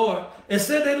loved the Lord and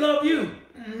said they love you.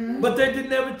 But they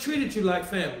never treated you like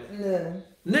family. No.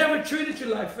 Never treated you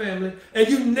like family, and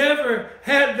you never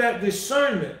had that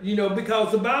discernment,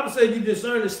 because the Bible says you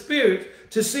discern the spirits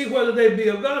to see whether they be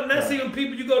of God, and that's even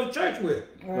people you go to church with.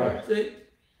 Right. See?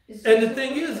 And the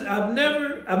thing is,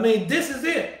 this is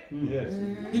it. Yes.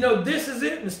 This is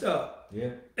it and stuff.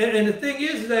 Yeah. And the thing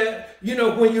is that,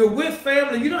 when you're with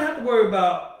family, you don't have to worry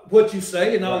about what you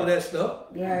say and all of that stuff.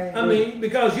 Right.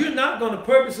 Because you're not going to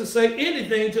purposely say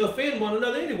anything to offend one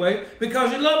another anyway,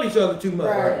 because you love each other too much.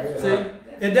 Right. See?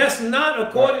 And that's not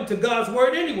according to God's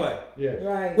word anyway. Yeah.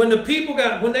 Right. When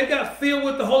they got filled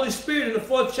with the Holy Spirit in the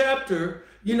 4th chapter,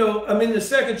 the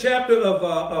 2nd chapter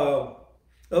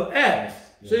of Acts.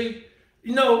 See,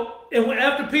 and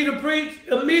after Peter preached,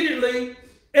 immediately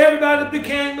everybody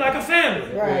became like a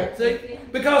family. Right. See,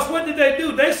 because what did they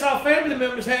do? They saw family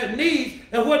members had needs,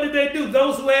 and what did they do?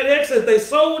 Those who had excess, they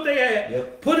sold what they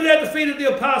had, put it at the feet of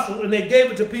the apostles, and they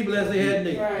gave it to people as they had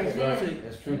need. Right. See,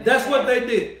 That's true. that's what they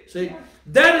did. See,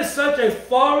 that is such a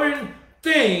foreign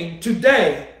thing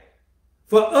today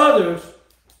for others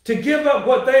to give up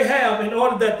what they have in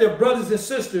order that their brothers and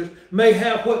sisters may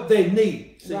have what they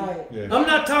need. See? Right. Yeah. I'm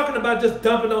not talking about just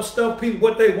dumping on stuff, people,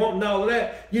 what they want and all of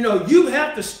that. You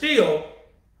have to still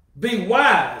be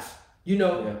wise,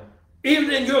 even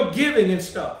in your giving and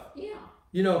stuff.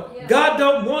 God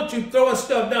don't want you throwing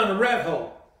stuff down the rat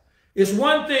hole. It's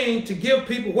one thing to give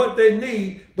people what they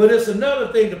need, but it's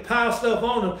another thing to pile stuff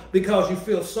on them because you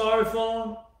feel sorry for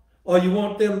them, or you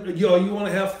want them, or you want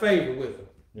to have favor with them.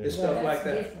 and stuff That's like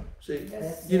that. different. See,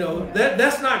 That's you know, different.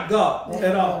 that's not God That's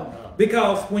at all. God.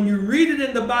 Because when you read it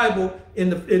in the Bible,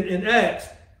 in Acts,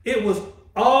 it was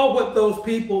all what those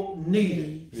people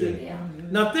needed. See? Yeah.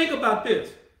 Now think about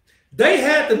this. They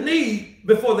had the need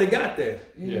before they got there.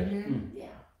 Yeah. Yeah.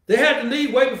 They had the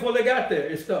need way before they got there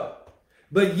and stuff.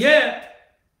 But yet,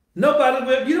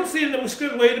 nobody, you don't see in the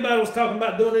scripture where anybody was talking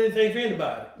about doing anything for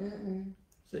anybody.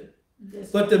 See?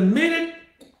 Just- But the minute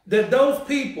that those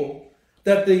people,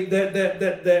 that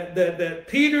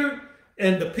Peter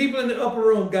and the people in the upper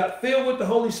room got filled with the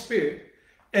Holy Spirit,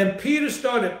 and Peter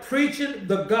started preaching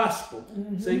the gospel.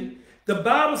 See, the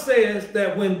Bible says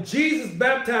that when Jesus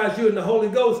baptized you in the Holy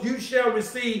Ghost, you shall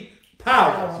receive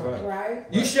power. Right.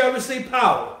 You shall receive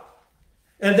power.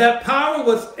 And that power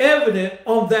was evident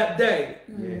on that day,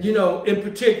 you know, in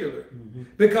particular.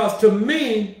 Because to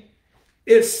me,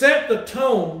 it set the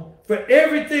tone for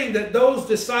everything that those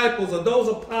disciples or those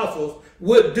apostles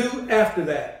would do after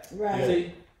that. Right.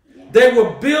 See? They were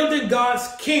building God's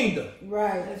kingdom.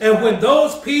 Right. And when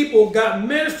those people got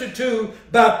ministered to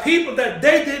by people that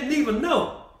they didn't even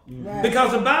know, Right.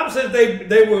 because the Bible says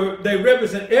they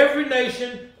represent every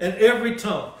nation and every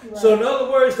tongue. So in other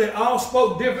words, they all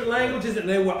spoke different languages and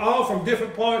they were all from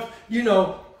different parts, you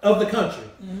know, of the country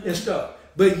and stuff.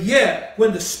 But yet,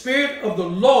 when the Spirit of the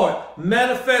Lord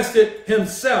manifested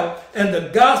Himself and the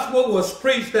gospel was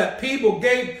preached, that people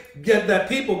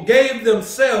gave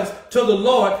themselves to the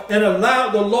Lord and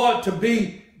allowed the Lord to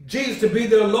be Jesus to be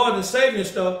their Lord and Savior and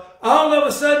stuff, all of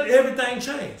a sudden everything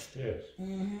changed. Yes.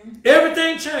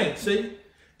 Everything changed. See,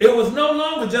 it was no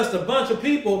longer just a bunch of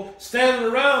people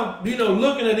standing around, you know,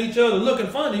 looking at each other, looking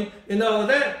funny and all of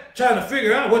that, trying to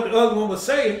figure out what the other one was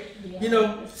saying. You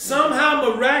know,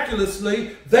 somehow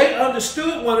miraculously they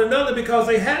understood one another because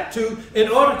they had to in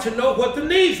order to know what the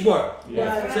needs were.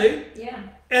 Right. See, Yeah.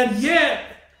 and yet,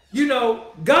 you know,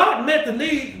 God met the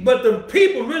needs, but the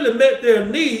people really met their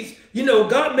needs. You know,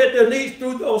 God met their needs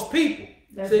through those people.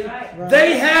 That's See, right.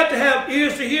 they had to have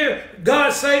ears to hear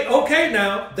God say, okay,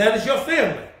 now, that is your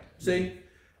family. See?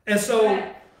 And so,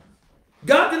 Right.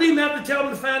 God didn't even have to tell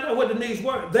them to find out what the needs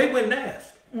were. They went and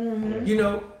asked. You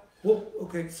know, well,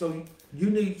 okay, so you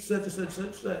need such and such, such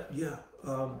and such. Yeah.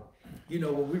 You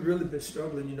know, well, we've really been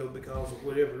struggling, you know, because of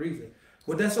whatever reason.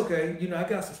 Well, that's okay. You know, I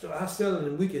got some stuff. I'll sell it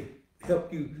and we can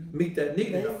help you meet that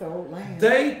need. They sold land.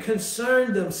 They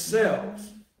concern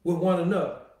themselves with one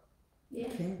another. Yeah.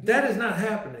 That is not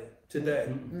happening today.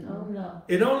 Oh no.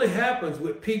 It only happens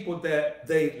with people that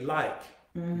they like,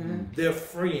 their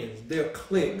friends, their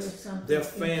cliques, something their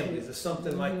families, or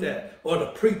something like that, or the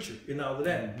preacher, and all of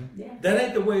that. Yeah. That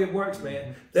ain't the way it works,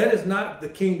 man. That is not the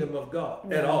kingdom of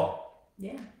God at all.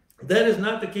 Yeah. That is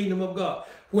not the kingdom of God.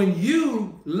 When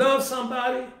you love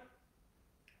somebody,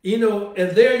 you know,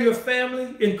 and they're your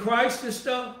family in Christ and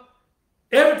stuff,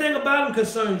 everything about them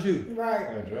concerns you. Right.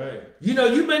 That's right. You know,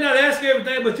 you may not ask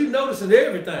everything, but you noticing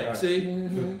everything, Right.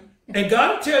 see? And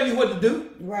God will tell you what to do.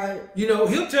 Right. You know,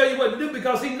 He'll tell you what to do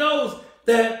because He knows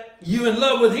that you're in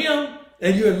love with Him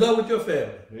and you're in love with your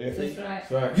family. Yes. That's right.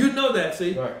 That's right. You know that,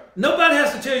 see? Right. Nobody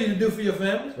has to tell you to do for your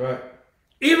family. That's right.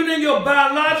 Even in your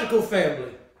biological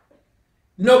family,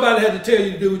 nobody has to tell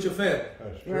you to do with your family.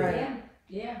 That's true. Right. Yeah.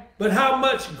 Yeah. But how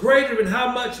much greater and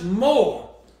how much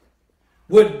more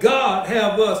would God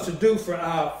have us to do for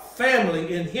our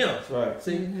family in Him? That's right.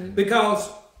 See, because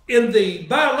in the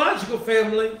biological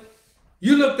family,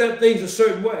 you looked at things a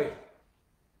certain way.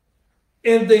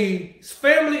 In the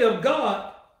family of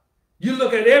God, you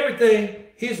look at everything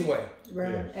His way.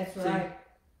 Right. That's See? right.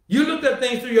 You looked at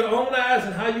things through your own eyes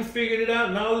and how you figured it out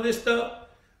and all of this stuff.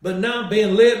 But now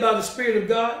being led by the Spirit of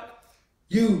God,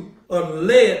 you are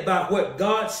led by what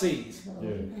God sees.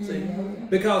 Yeah. See?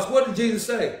 Because what did Jesus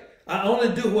say? I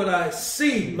only do what I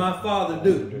see my Father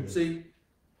do. See?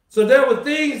 So there were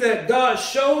things that God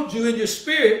showed you in your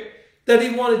spirit that He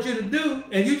wanted you to do,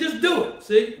 and you just do it.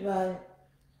 See? Right.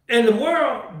 And the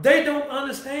world, they don't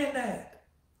understand that.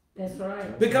 That's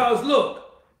right. Because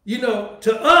look, you know,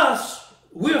 to us,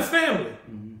 we're family.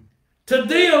 To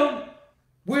them,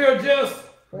 we're just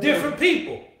different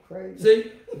people. Crazy.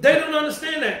 See? They don't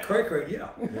understand that. Cray, yeah.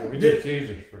 Yeah, we get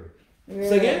Jesus first.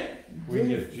 Say again? We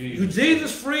get You Jesus.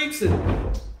 Jesus freaks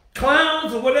and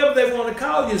clowns or whatever they want to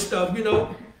call you stuff, you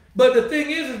know. But the thing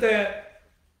is that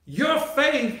your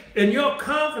faith and your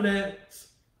confidence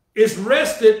is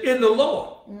rested in the Lord.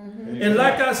 And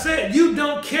like I said, you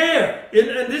don't care.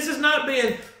 And this is not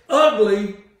being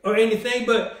ugly or anything,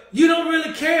 but you don't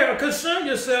really care or concern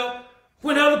yourself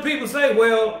when other people say,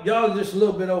 well, y'all are just a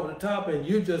little bit over the top and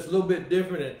you just a little bit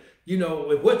different. And, you know,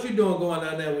 with what you're doing going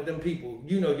on there with them people,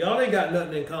 you know, y'all ain't got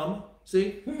nothing in common.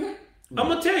 See? I'm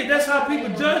gonna tell you, that's how people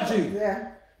judge you.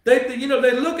 Yeah. They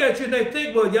look at you and they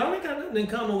think, well, y'all ain't got nothing in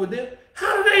common with them.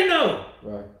 How do they know?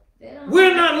 Right.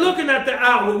 We're not looking at the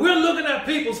outward. We're looking at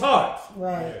people's hearts.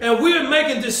 Right. And we're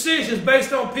making decisions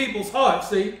based on people's hearts,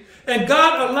 see? And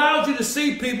God allows you to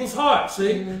see people's hearts,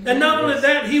 see? And not only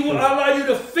that, he will allow you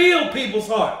to feel people's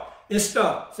heart and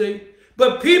stuff, see?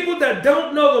 But people that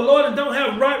don't know the Lord and don't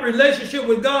have right relationship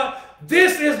with God,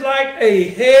 this is like a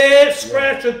head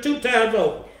scratcher 2 times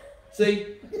over, see?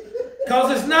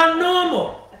 Because it's not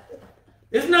normal.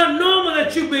 It's not normal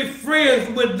that you be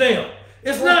friends with them.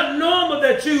 It's not normal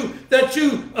that you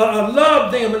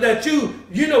love them and that you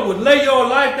would lay your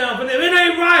life down for them. It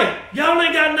ain't right. Y'all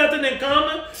ain't got nothing in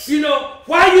common.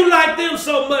 Why you like them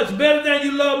so much better than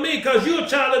you love me? Because you're a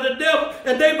child of the devil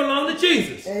and they belong to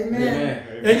Jesus. Amen.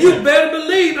 Amen. And you better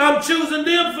believe I'm choosing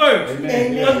them first.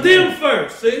 Amen. Of them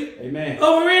first, see? Amen.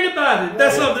 Over anybody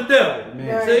that's of the devil.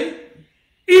 Amen. See?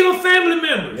 Even family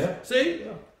members. Yeah. See?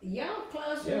 Y'all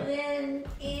closer than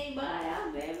anybody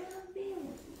I've ever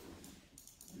been.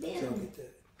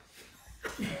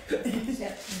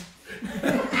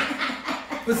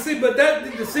 But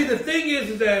the thing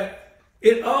is that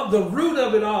the root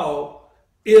of it all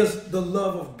is the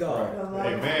love of God.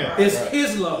 Amen. It's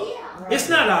His love. Yeah. It's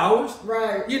not ours.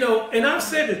 Right. And I've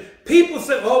said it. People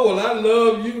say, "Oh, well, I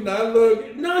love you and I love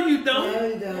you." No, you don't. No,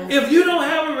 you don't. If you don't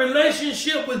have a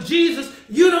relationship with Jesus,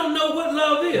 you don't know what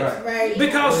love is. Right.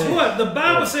 Because what? The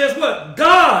Bible says what?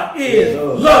 God is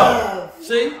love.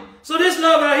 See? So this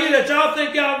love out here that y'all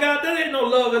think y'all got, that ain't no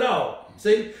love at all.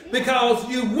 See? Because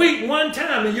you wink one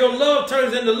time and your love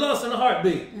turns into lust in a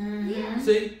heartbeat. Yeah.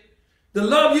 See? The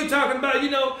love you talking about,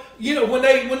 when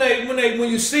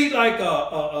you see like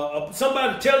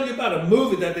somebody telling you about a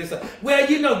movie that they say, well,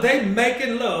 they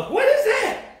making love. What is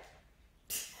that?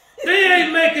 They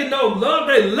ain't making no love.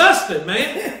 They lusting,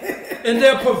 man. And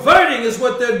they're perverting is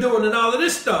what they're doing and all of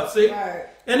this stuff, see? Right.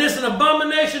 And it's an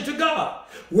abomination to God.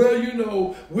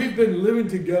 Well, we've been living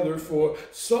together for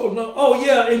so long. Oh,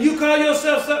 yeah, and you call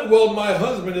yourself something? Well, my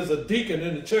husband is a deacon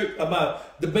in the church.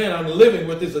 The man I'm living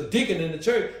with is a deacon in the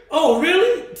church. Oh,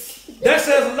 really? That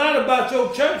says a lot about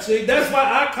your church, see? That's why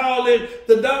I call it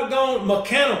the doggone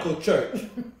mechanical church.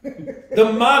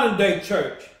 The modern day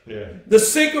church. Yeah. The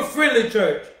seeker-friendly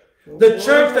church. The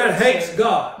church that hates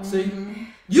God, see?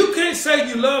 You can't say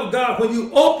you love God when you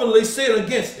openly sin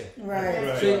against Him.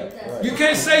 Right. See? You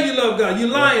can't say you love God. You're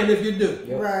lying if you do.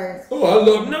 Right. Oh, I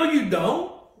love. No, you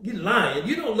don't. You're lying.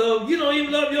 You don't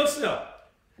even love yourself.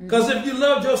 Because if you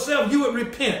loved yourself, you would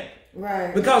repent.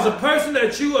 Right. Because the person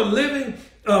that you are living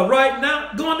right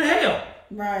now, going to hell.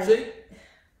 Right. See?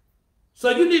 So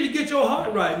you need to get your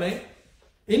heart right, man.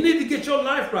 You need to get your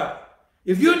life right.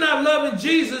 If you're not loving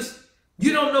Jesus,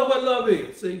 you don't know what love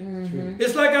is, see?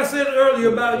 It's like I said earlier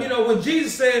about, when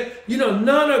Jesus said, none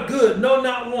are good, no,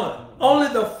 not one.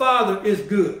 Only the Father is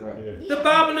good. Right. Yeah. The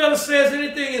Bible never says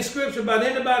anything in Scripture about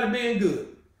anybody being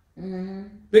good.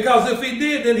 Because if He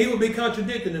did, then He would be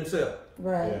contradicting Himself.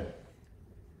 Right. Yeah.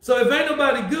 So if ain't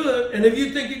nobody good, and if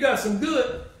you think you got some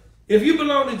good, if you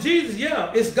belong to Jesus,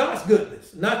 it's God's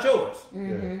goodness, not yours.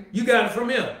 You got it from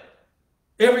Him.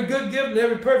 Every good gift and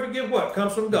every perfect gift, what?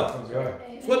 Comes from God.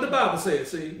 That's what the Bible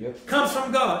says, see? Yep. Comes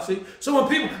from God, see? So when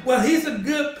people, he's a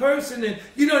good person, and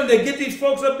they get these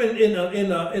folks up in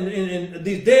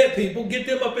these dead people, get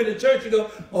them up in the church and go,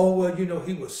 oh, well,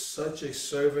 he was such a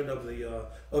servant of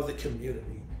the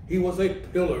community. He was a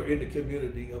pillar in the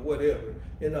community or whatever.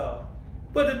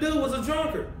 But the dude was a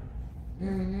drunkard.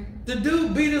 The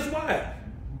dude beat his wife.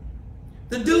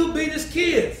 The dude beat his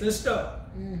kids and stuff.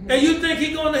 And you think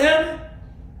he's going to heaven?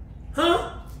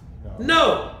 Huh?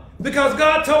 No. Because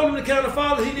God told him the kind of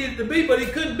father he needed to be, but he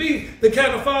couldn't be the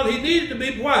kind of father he needed to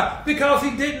be. Why? Because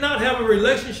he did not have a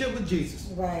relationship with Jesus.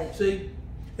 Right. See?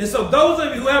 And so those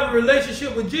of you who have a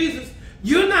relationship with Jesus,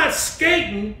 you're not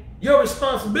skating your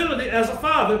responsibility as a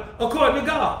father according to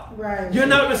God. Right. You're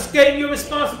not skating your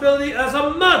responsibility as a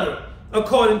mother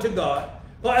according to God.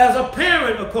 Or as a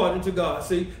parent according to God,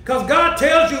 see? Because God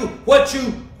tells you what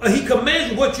He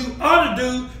commands you what you ought to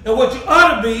do and what you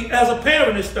ought to be as a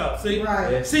parent and stuff, see?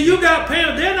 Right. Yeah. See, you got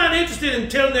parents, they're not interested in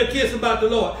telling their kids about the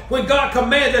Lord. When God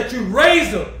commands that you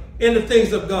raise them in the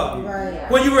things of God. Right.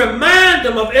 When you remind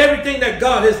them of everything that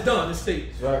God has done, see?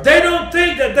 Right. They don't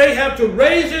think that they have to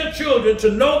raise their children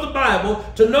to know the Bible,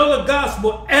 to know the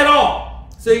gospel at all.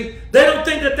 See? They don't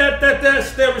think that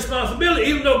that's their responsibility,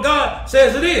 even though God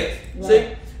says it is. Right.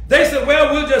 See? They said,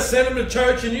 well, we'll just send them to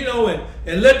church and,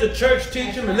 and let the church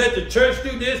teach them and let the church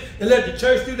do this and let the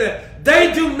church do that.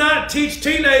 They do not teach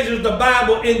teenagers the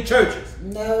Bible in churches.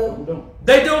 No.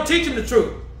 They don't teach them the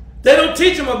truth. They don't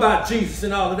teach them about Jesus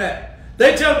and all of that.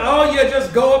 They tell them, oh yeah,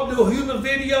 just go up, do a human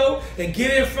video, and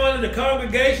get in front of the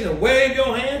congregation and wave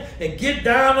your hand and get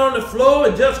down on the floor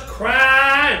and just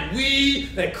cry and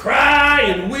weep and cry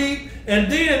and weep.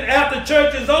 And then after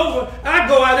church is over, I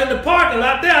go out in the parking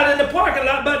lot. They're out in the parking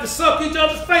lot about to suck each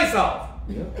other's face off.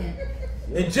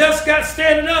 And just got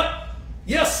standing up,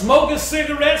 yeah, smoking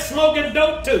cigarettes, smoking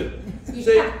dope too.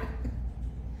 See?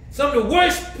 Some of the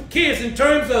worst kids in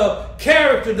terms of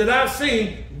character that I've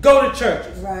seen go to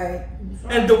churches. Right.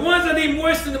 And the ones that are even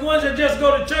worse than the ones that just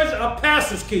go to church are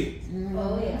pastors' kids.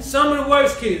 Oh, yeah. Some of the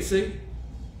worst kids, see?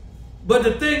 But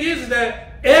the thing is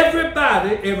that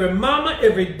everybody, every mama,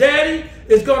 every daddy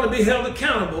is going to be held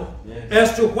accountable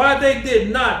as to why they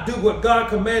did not do what God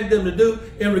commanded them to do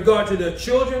in regard to their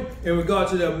children, in regard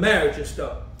to their marriage and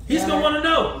stuff. He's going to want to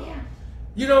know. Yeah.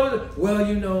 You know, well,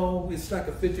 you know, it's like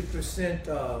a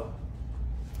 50%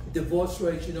 divorce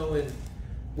rate, you know, and,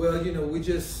 well, you know, we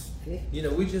just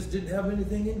didn't have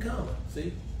anything in common,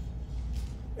 see?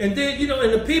 And then, you know,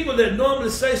 and the people that normally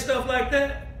say stuff like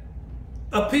that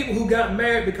are people who got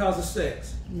married because of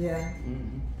sex. Yeah.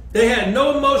 Mm-hmm. They had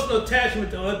no emotional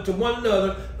attachment to one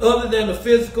another other than a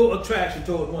physical attraction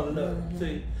towards one another,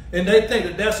 see? And they think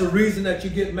that that's the reason that you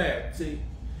get married, see?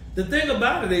 The thing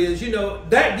about it is, you know,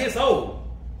 that gets old.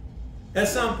 At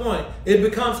some point, it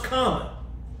becomes common,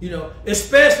 you know,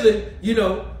 especially, you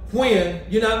know, when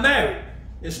you're not married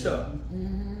and stuff.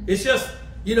 It's just,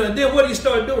 you know, and then what do you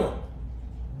start doing?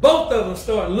 Both of them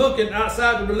start looking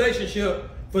outside the relationship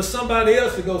for somebody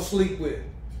else to go sleep with,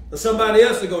 or somebody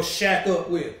else to go shack up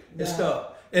with and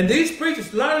stuff. And these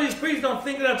preachers, a lot of these preachers don't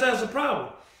think that that's a problem,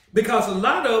 because a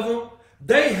lot of them,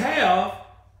 they have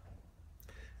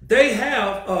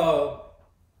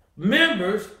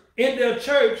members in their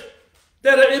church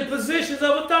that are in positions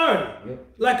of authority,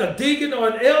 like a deacon or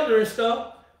an elder and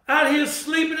stuff, out here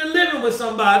sleeping and living with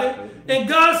somebody. And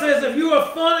God says if you're a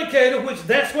fornicator, which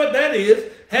that's what that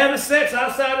is, having sex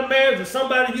outside of marriage with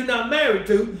somebody you're not married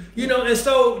to, you know, and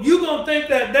so you're going to think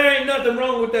that there ain't nothing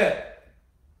wrong with that.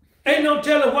 Ain't no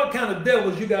telling what kind of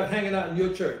devils you got hanging out in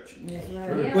your church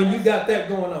when you got that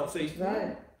going on, see?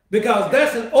 Right. Because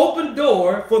that's an open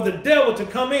door for the devil to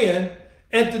come in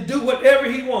and to do whatever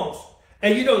he wants.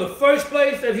 And you know, the first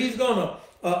place that he's going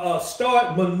to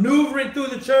start maneuvering through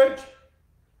the church,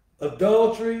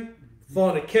 adultery,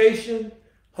 fornication,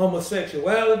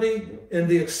 homosexuality, and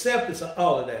the acceptance of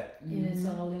all of that. And it's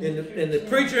all in And the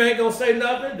preacher ain't going to say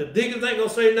nothing. The deacons ain't going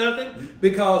to say nothing.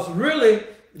 Because really,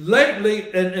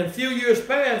 lately, and a few years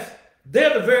past,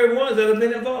 they're the very ones that have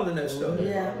been involved in that stuff.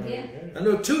 Yeah. Yeah. I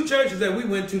know 2 churches that we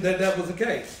went to that was the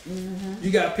case. You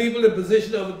got people in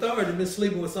position of authority been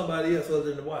sleeping with somebody else other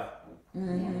than the wife.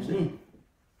 See?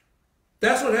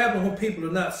 That's what happens when people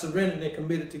are not surrendered and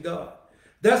committed to God.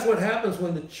 That's what happens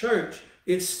when the church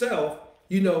itself,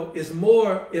 you know, is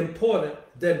more important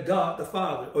than God the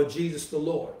Father or Jesus the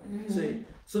Lord. See?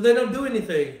 So they don't do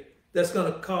anything that's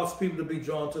going to cause people to be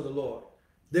drawn to the Lord.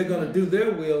 They're going to do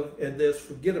their will and just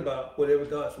forget about whatever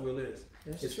God's will is.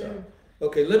 That's true.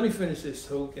 Okay, let me finish this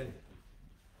so we can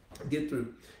get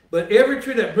through. But every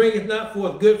tree that bringeth not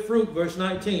forth good fruit, verse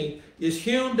 19, is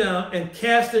hewn down and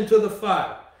cast into the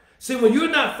fire. See, when you're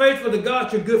not faithful to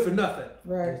God, you're good for nothing.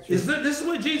 Right. This is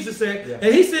what Jesus said. Yeah.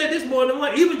 And he said this more than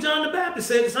once. Even John the Baptist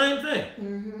said the same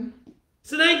thing.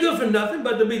 So it ain't good for nothing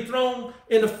but to be thrown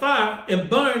in the fire and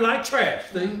burned like trash.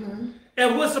 See?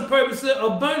 And what's the purpose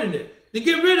of burning it? To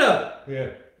get rid of it. Yeah.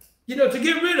 You know, to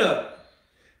get rid of it.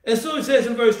 And so it says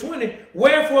in verse 20,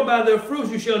 wherefore by their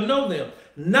fruits you shall know them.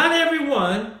 Not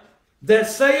everyone that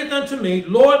saith unto me,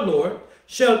 Lord, Lord,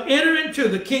 shall enter into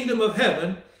the kingdom of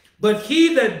heaven, but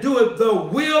he that doeth the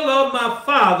will of my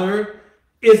Father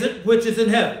which is in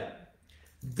heaven.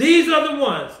 These are the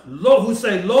ones who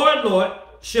say, Lord, Lord,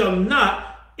 shall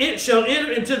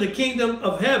enter into the kingdom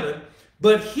of heaven,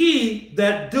 but he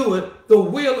that doeth the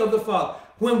will of the Father.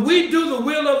 When we do the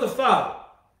will of the Father,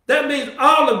 that means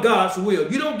all of God's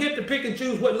will. You don't get to pick and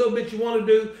choose what little bit you want to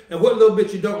do and what little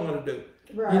bit you don't want to do.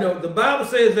 Right. You know, the Bible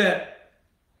says that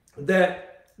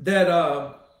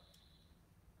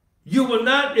you will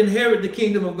not inherit the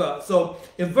kingdom of God. So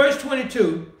in verse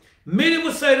 22, many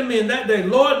will say to me in that day,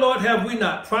 Lord, Lord, have we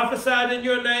not prophesied in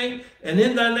your name, and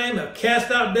in thy name have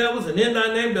cast out devils, and in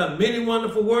thy name done many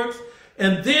wonderful works?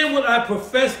 And then will I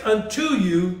profess unto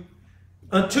them,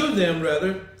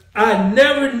 I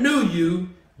never knew you.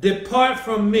 Depart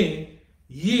from me,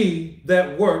 ye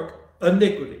that work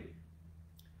iniquity.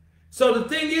 So the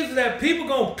thing is that people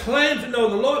going to claim to know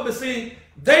the Lord, but see,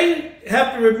 they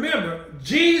have to remember,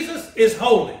 Jesus is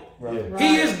holy. Right.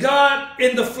 He is God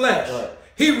in the flesh. Right.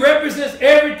 He represents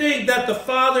everything that the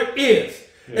Father is.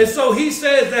 Yeah. And so he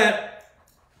says that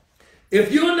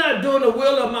If you're not doing the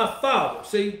will of my Father,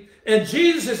 see, and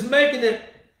Jesus is making it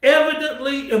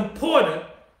evidently important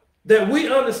that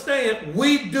we understand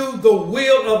we do the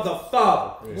will of the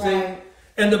Father. Yes. See? Right.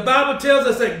 And the Bible tells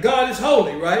us that God is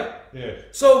holy, right? Yes.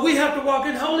 So we have to walk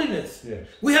in holiness. Yes.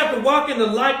 We have to walk in the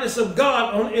likeness of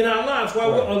God in our lives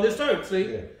while we're on this earth,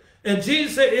 see? Yeah. And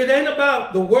Jesus said, it ain't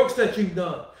about the works that you've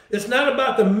done. It's not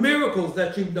about the miracles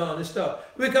that you've done and stuff.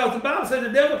 Because the Bible said the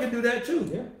devil can do that too.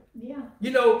 Yeah. Yeah.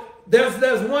 You know,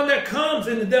 there's one that comes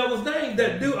in the devil's name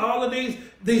that do all of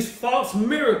these false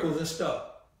miracles and stuff.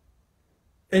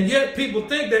 And yet people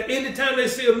think that anytime they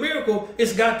see a miracle,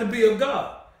 it's got to be of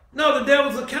God. No, the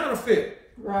devil's a counterfeit.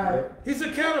 Right. He's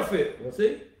a counterfeit,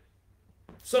 see?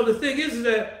 So the thing is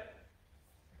that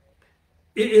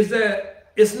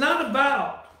it's not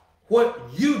about what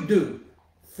you do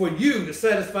for you to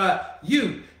satisfy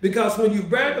you. Because when you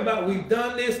brag about we've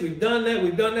done this, we've done that,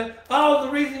 we've done that, the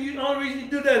only reason you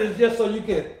do that is just so you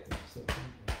can.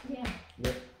 Yeah.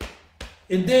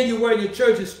 And then you wear your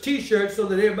church's t-shirt so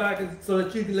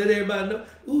that you can let everybody know,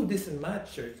 ooh, this is my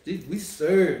church. We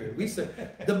serve.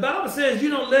 The Bible says you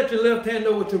don't let your left hand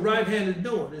know what your right hand is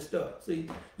doing and stuff. See,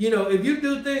 you know, if you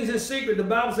do things in secret, the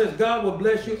Bible says God will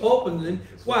bless you openly.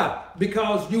 Why?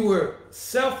 Because you were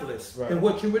selfless in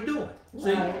what you were doing.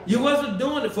 See, you wasn't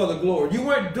doing it for the glory. You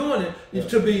weren't doing it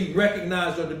to be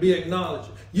recognized or to be acknowledged.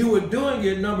 You were doing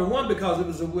it, number one, because it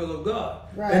was the will of God.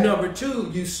 Right. And number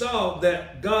two, you saw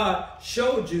that God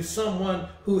showed you someone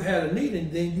who had a need,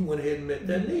 and then you went ahead and met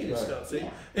that need and stuff. See?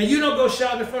 And you don't go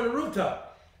shout in front of the rooftop.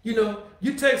 You know,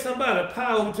 you take somebody, a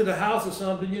pie over to the house or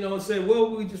something, you know, and say,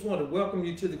 well, we just want to welcome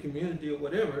you to the community or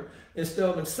whatever and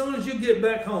stuff. And as soon as you get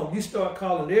back home, you start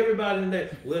calling everybody in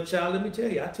there. Well, child, let me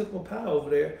tell you, I took my pie over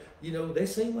there. You know, they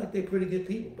seem like they're pretty good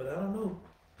people, but I don't know.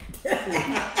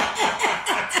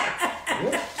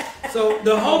 So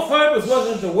the whole purpose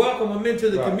wasn't to welcome them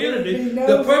into the community.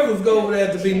 The purpose was go over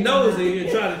there to be nosy and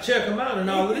try to check them out and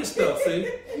all of this stuff, see?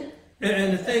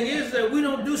 And the thing is that we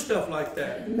don't do stuff like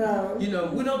that. No. You know,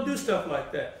 we don't do stuff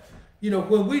like that. You know,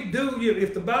 when we do,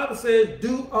 if the Bible says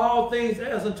do all things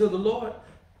as unto the Lord,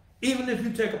 even if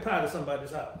you take a pie to somebody's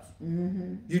house,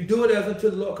 you do it as unto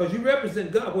the Lord because you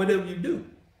represent God whatever you do.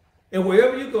 And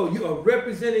wherever you go, you are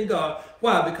representing God.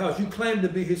 Why? Because you claim to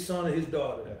be his son or his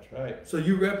daughter. That's right. So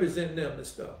you represent them and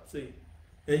stuff, see?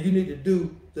 And you need to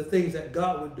do the things that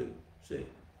God would do, see?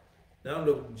 Now, I don't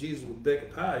know if Jesus would bake a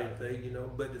pie or anything, you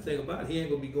know, but the thing about it, he ain't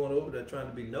going to be going over there trying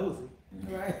to be nosy,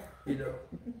 Right. you know,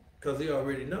 because he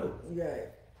already knows, Right.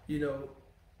 you know.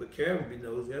 But Karen would be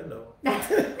nosy, I know.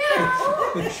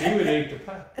 She would eat the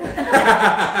pie.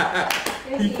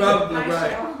 He's probably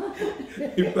right.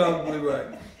 He's probably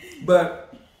right.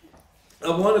 But I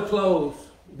want to close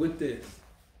with this.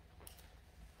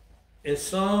 In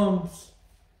Psalms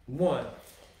 1,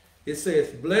 it says,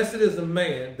 blessed is the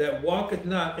man that walketh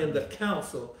not in the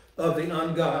counsel of the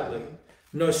ungodly,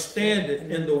 nor standeth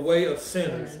in the way of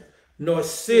sinners, nor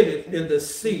sitteth in the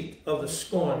seat of the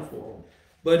scornful.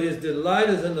 But his delight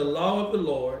is in the law of the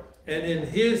Lord, and in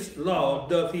his law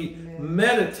doth he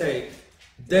meditate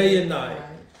day and night.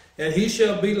 And he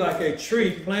shall be like a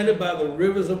tree planted by the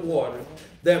rivers of water,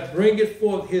 that bringeth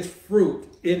forth his fruit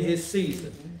in his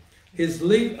season. His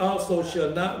leaf also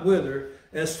shall not wither,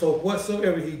 and so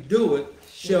whatsoever he doeth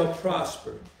shall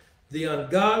prosper. The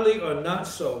ungodly are not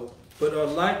so, but are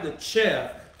like the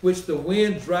chaff which the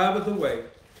wind driveth away.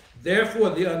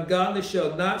 Therefore the ungodly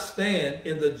shall not stand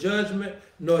in the judgment,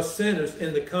 nor sinners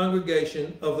in the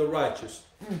congregation of the righteous.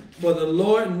 For the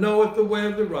Lord knoweth the way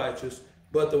of the righteous,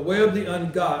 but the way of the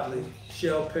ungodly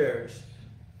shall perish.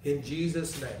 In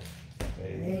Jesus' name.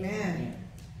 Amen. Amen.